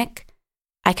panic,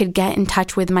 I could get in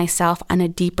touch with myself on a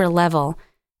deeper level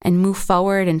and move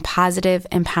forward in positive,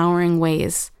 empowering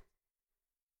ways.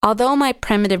 Although my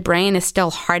primitive brain is still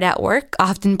hard at work,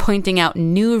 often pointing out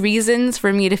new reasons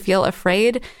for me to feel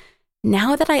afraid,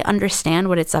 now that I understand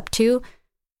what it's up to,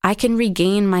 I can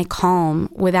regain my calm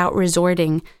without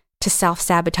resorting to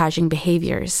self-sabotaging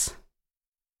behaviors.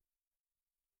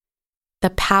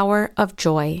 The power of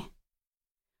joy.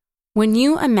 When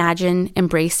you imagine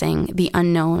embracing the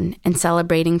unknown and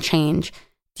celebrating change,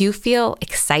 do you feel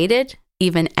excited,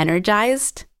 even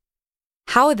energized?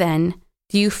 How then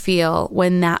do you feel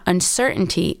when that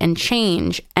uncertainty and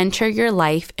change enter your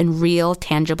life in real,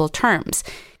 tangible terms,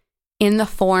 in the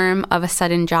form of a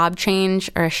sudden job change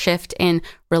or a shift in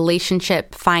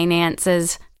relationship,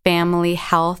 finances, family,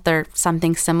 health, or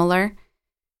something similar?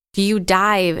 Do you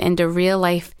dive into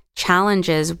real-life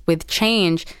challenges with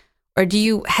change, or do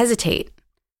you hesitate,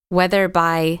 whether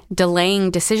by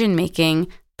delaying decision-making,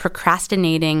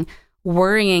 procrastinating,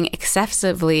 worrying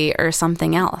excessively, or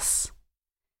something else?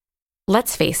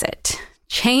 Let's face it,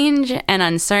 change and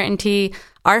uncertainty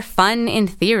are fun in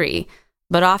theory,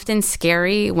 but often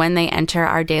scary when they enter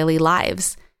our daily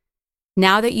lives.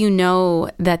 Now that you know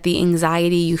that the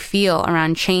anxiety you feel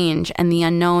around change and the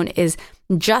unknown is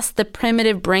just the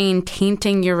primitive brain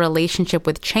tainting your relationship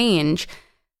with change,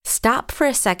 stop for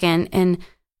a second and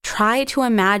try to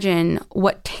imagine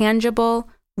what tangible,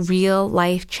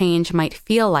 real-life change might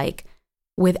feel like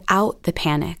without the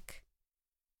panic.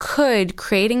 Could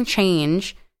creating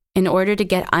change in order to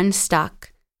get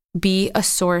unstuck be a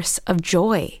source of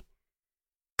joy?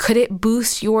 Could it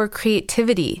boost your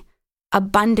creativity,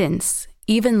 abundance,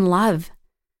 even love?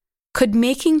 Could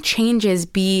making changes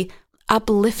be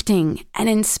uplifting and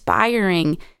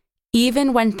inspiring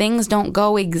even when things don't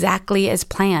go exactly as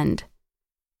planned?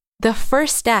 The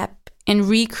first step in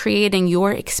recreating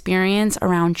your experience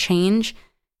around change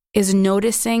is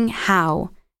noticing how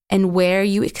and where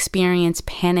you experience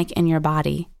panic in your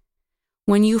body.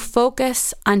 When you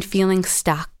focus on feeling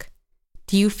stuck,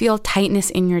 do you feel tightness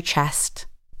in your chest,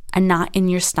 a knot in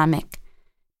your stomach,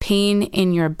 pain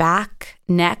in your back,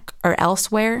 neck, or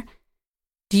elsewhere?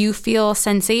 Do you feel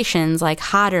sensations like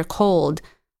hot or cold,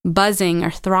 buzzing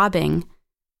or throbbing?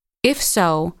 If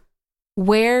so,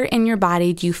 where in your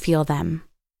body do you feel them?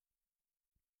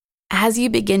 As you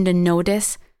begin to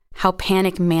notice how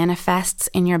panic manifests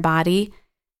in your body,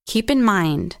 keep in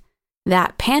mind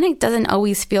that panic doesn't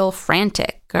always feel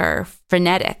frantic or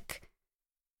frenetic.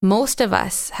 Most of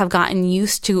us have gotten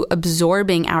used to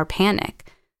absorbing our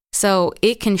panic, so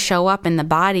it can show up in the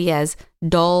body as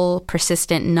dull,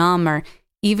 persistent, numb, or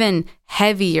even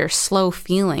heavy or slow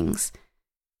feelings.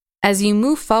 As you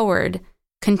move forward,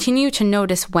 continue to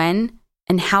notice when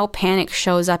and how panic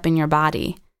shows up in your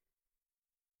body.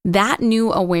 That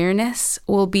new awareness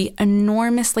will be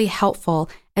enormously helpful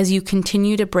as you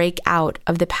continue to break out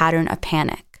of the pattern of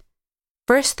panic.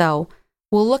 First, though,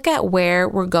 we'll look at where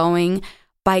we're going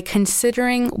by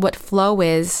considering what flow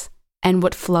is and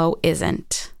what flow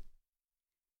isn't.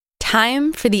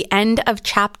 Time for the end of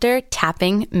chapter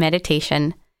tapping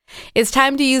meditation. It's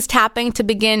time to use tapping to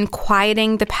begin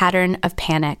quieting the pattern of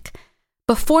panic.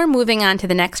 Before moving on to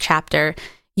the next chapter,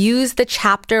 use the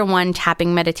chapter 1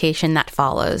 tapping meditation that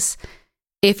follows.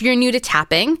 If you're new to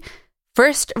tapping,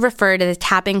 first refer to the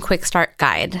Tapping Quick Start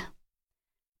Guide.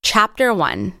 Chapter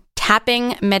 1,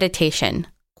 Tapping Meditation,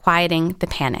 Quieting the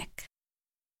Panic.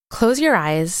 Close your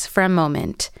eyes for a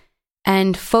moment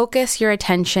and focus your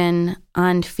attention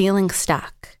on feeling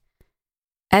stuck.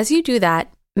 As you do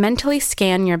that, mentally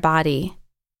scan your body.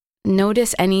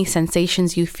 Notice any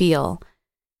sensations you feel.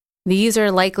 These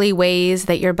are likely ways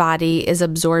that your body is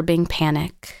absorbing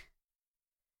panic.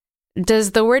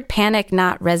 Does the word panic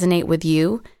not resonate with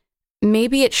you?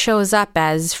 Maybe it shows up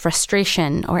as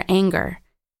frustration or anger.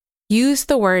 Use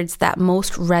the words that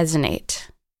most resonate.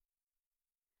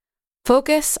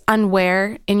 Focus on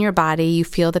where in your body you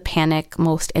feel the panic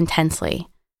most intensely.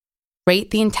 Rate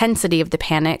the intensity of the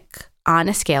panic on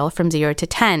a scale from 0 to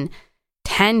 10,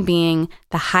 10 being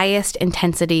the highest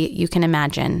intensity you can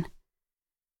imagine.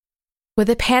 With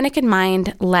a panic in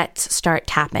mind, let's start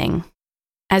tapping.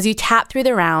 As you tap through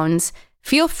the rounds,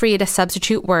 feel free to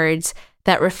substitute words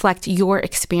that reflect your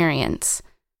experience.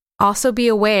 Also be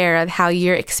aware of how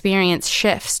your experience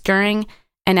shifts during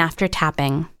and after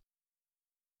tapping.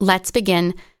 Let's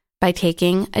begin by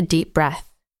taking a deep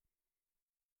breath.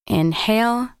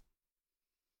 Inhale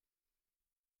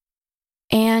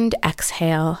and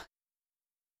exhale.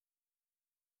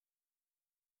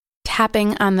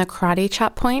 Tapping on the karate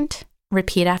chop point,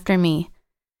 repeat after me.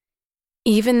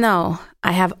 Even though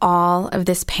I have all of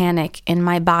this panic in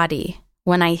my body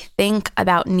when I think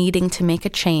about needing to make a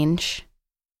change,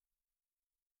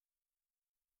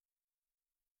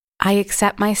 I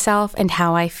accept myself and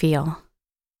how I feel.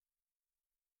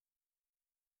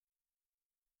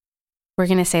 We're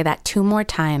going to say that 2 more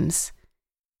times.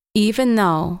 Even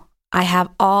though I have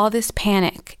all this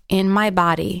panic in my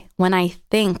body when I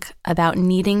think about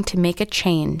needing to make a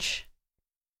change,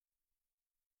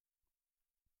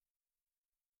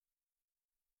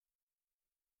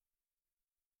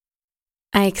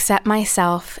 I accept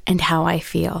myself and how I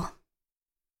feel.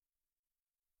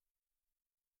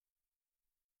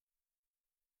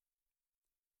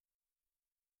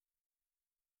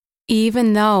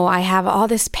 Even though I have all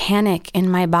this panic in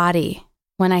my body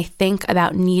when I think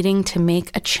about needing to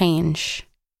make a change,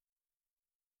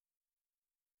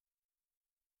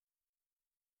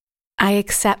 I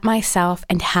accept myself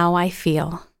and how I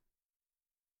feel.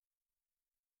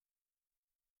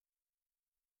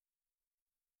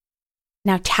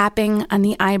 Now, tapping on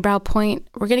the eyebrow point,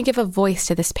 we're going to give a voice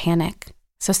to this panic.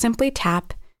 So simply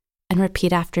tap and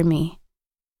repeat after me.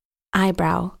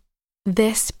 Eyebrow,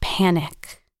 this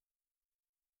panic.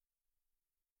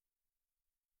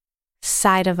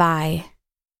 Side of eye,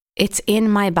 it's in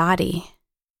my body.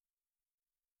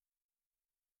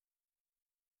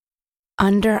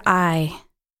 Under eye,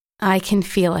 I can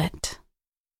feel it.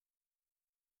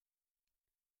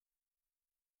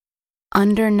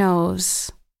 Under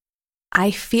nose,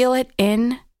 I feel it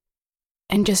in,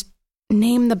 and just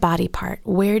name the body part.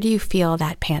 Where do you feel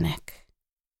that panic?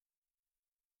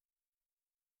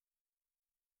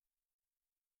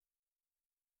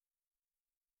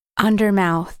 Under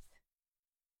mouth,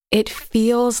 It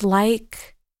feels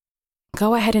like,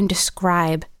 go ahead and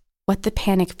describe what the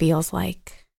panic feels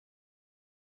like.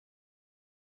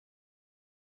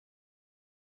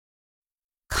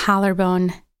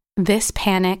 Collarbone, this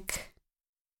panic.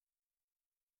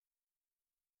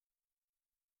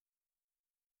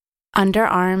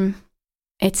 Underarm,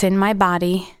 it's in my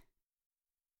body.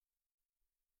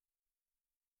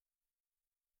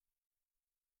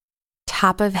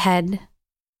 Top of head,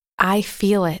 I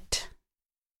feel it.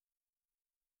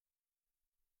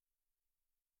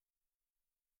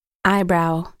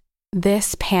 Eyebrow,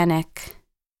 this panic.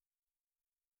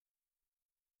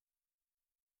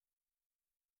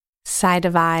 Side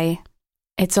of eye,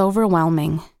 it's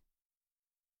overwhelming.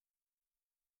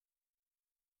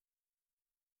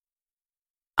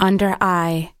 Under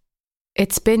eye,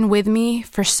 it's been with me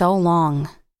for so long.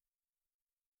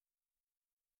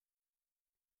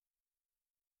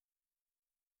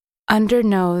 Under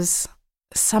nose,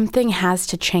 something has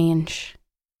to change.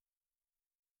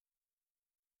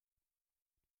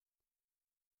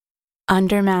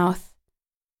 Under mouth,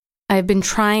 I've been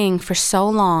trying for so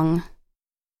long.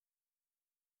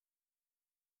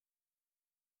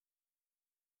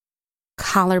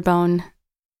 Collarbone,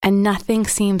 and nothing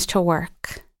seems to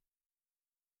work.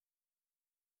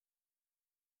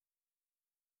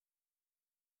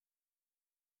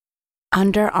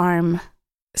 Underarm,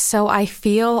 so I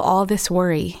feel all this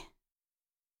worry.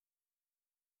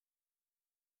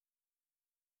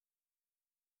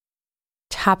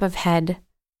 Top of head,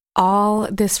 all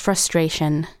this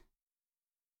frustration.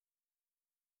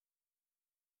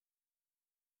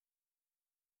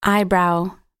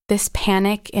 Eyebrow, this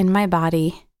panic in my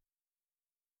body.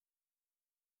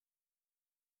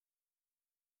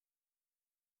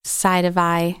 Side of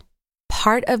eye,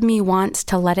 part of me wants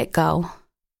to let it go.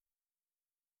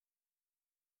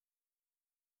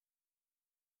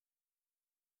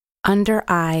 Under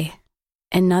eye,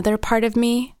 another part of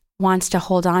me wants to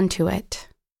hold on to it.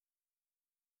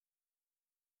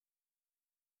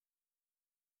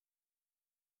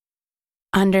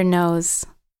 Under nose,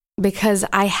 because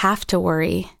I have to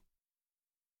worry.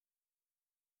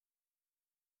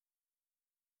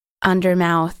 Under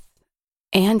mouth,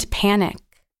 and panic.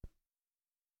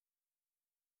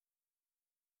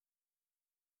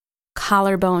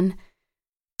 Collarbone,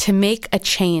 to make a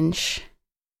change.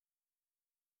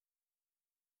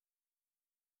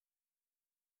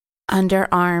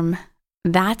 Underarm,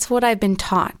 that's what I've been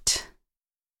taught.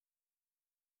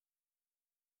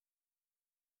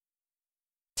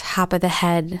 Top of the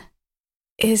head,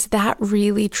 is that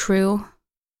really true?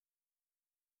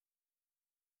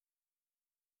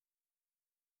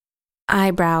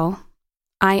 Eyebrow,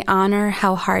 I honor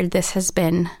how hard this has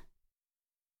been.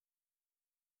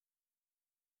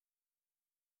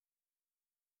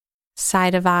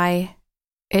 Side of eye,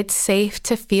 it's safe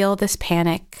to feel this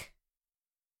panic.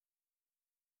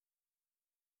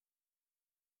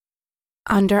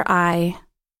 Under eye,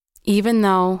 even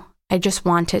though I just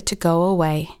want it to go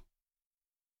away.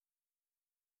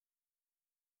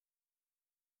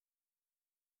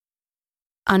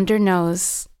 Under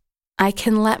nose, I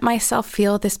can let myself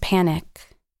feel this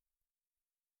panic.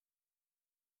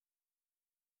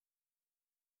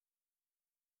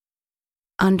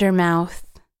 Under mouth,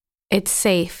 it's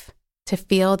safe to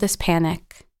feel this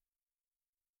panic.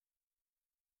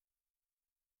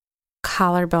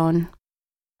 Collarbone,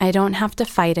 I don't have to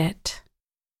fight it.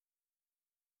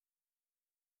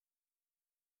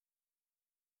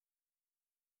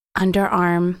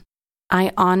 Underarm,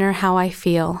 I honor how I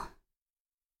feel.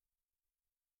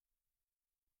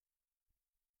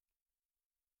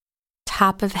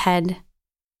 Top of head,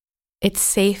 it's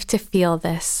safe to feel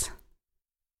this.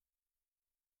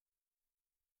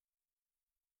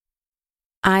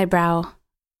 Eyebrow,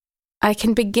 I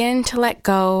can begin to let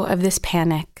go of this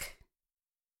panic.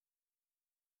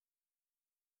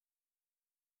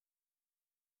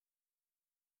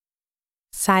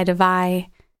 Side of eye,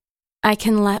 I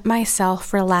can let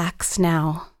myself relax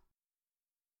now.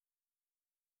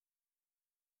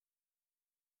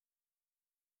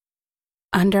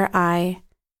 Under eye,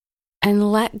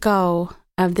 and let go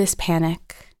of this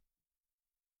panic.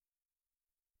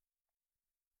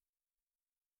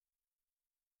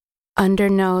 Under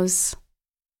nose,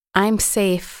 I'm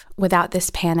safe without this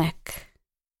panic.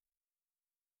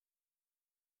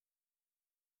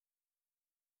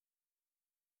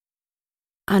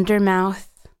 Under mouth,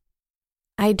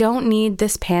 I don't need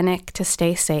this panic to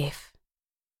stay safe.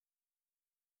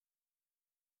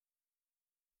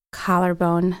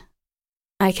 Collarbone,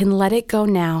 I can let it go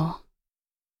now.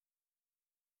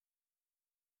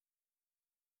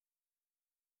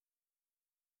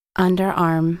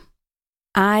 Underarm,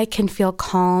 I can feel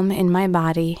calm in my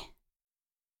body.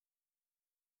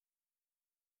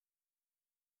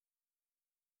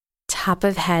 Top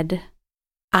of head,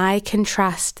 I can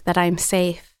trust that I'm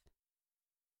safe.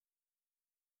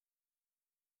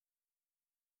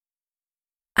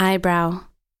 Eyebrow,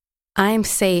 I'm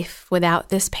safe without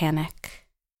this panic.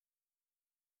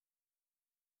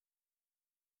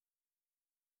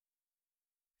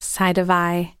 Side of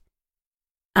eye,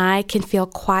 I can feel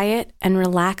quiet and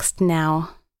relaxed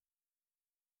now.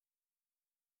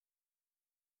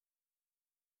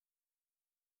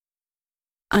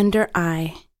 Under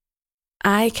eye,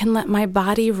 I can let my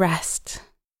body rest.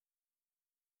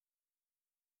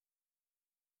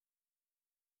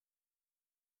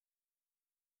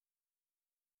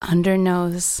 Under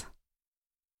nose,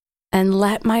 and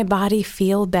let my body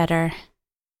feel better.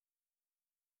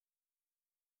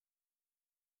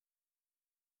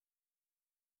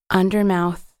 Under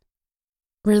mouth,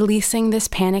 releasing this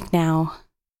panic now.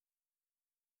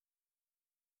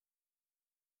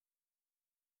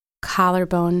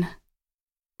 Collarbone,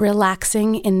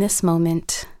 relaxing in this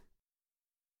moment.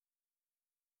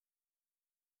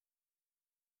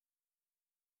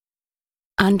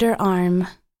 Underarm,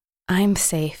 I'm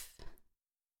safe.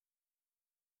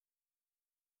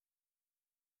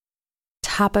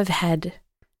 Top of head,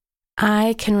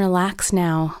 I can relax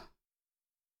now.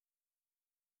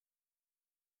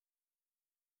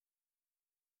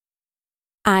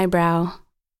 Eyebrow,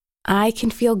 I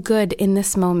can feel good in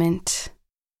this moment.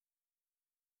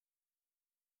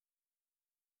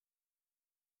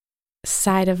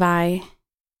 Side of eye,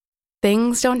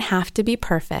 things don't have to be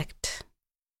perfect.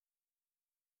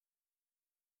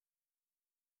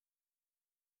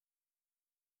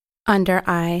 Under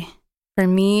eye, for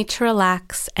me to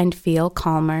relax and feel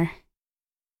calmer.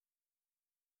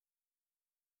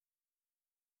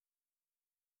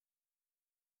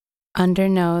 Under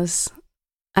nose,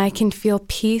 I can feel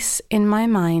peace in my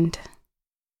mind.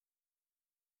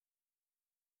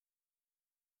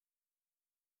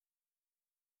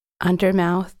 Under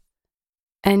mouth,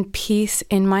 and peace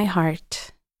in my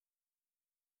heart.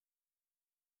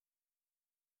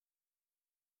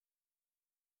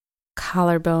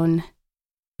 Collarbone,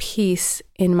 peace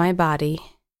in my body.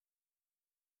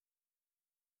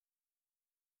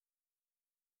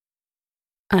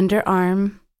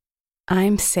 Underarm,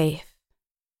 I'm safe.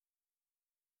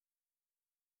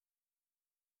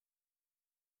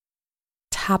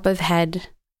 Top of head,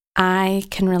 I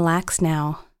can relax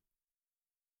now.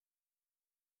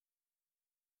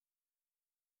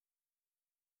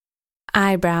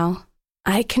 Eyebrow,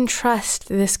 I can trust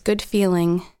this good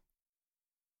feeling.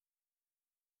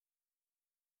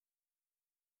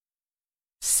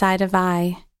 Side of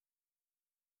eye,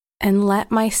 and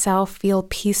let myself feel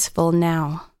peaceful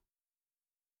now.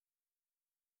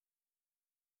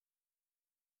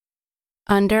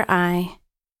 Under eye,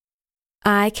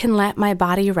 I can let my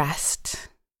body rest.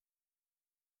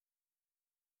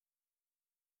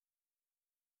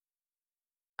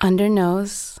 Under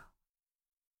nose,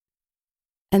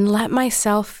 and let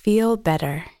myself feel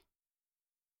better.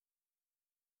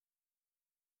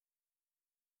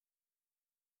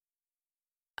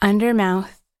 Under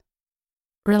mouth,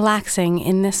 relaxing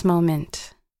in this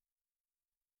moment.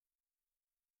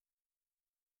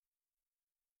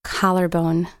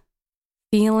 Collarbone,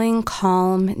 feeling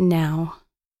calm now.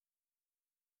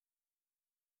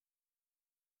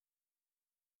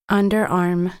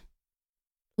 Underarm,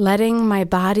 letting my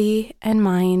body and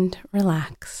mind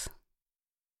relax.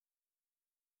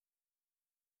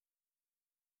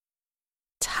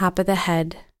 Top of the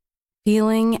head,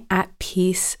 feeling at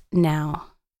peace now.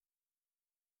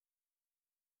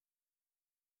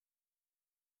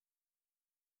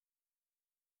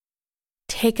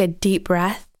 Take a deep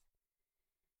breath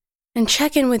and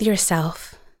check in with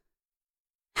yourself.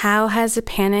 How has the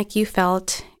panic you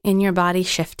felt in your body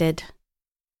shifted?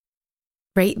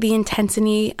 Rate the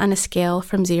intensity on a scale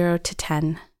from 0 to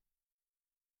 10.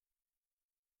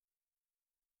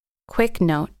 Quick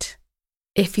note.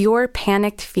 If your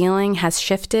panicked feeling has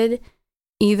shifted,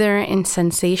 either in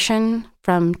sensation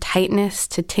from tightness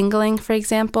to tingling, for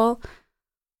example,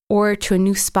 or to a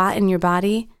new spot in your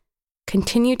body,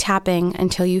 continue tapping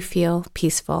until you feel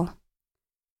peaceful.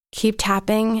 Keep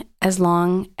tapping as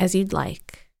long as you'd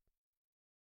like.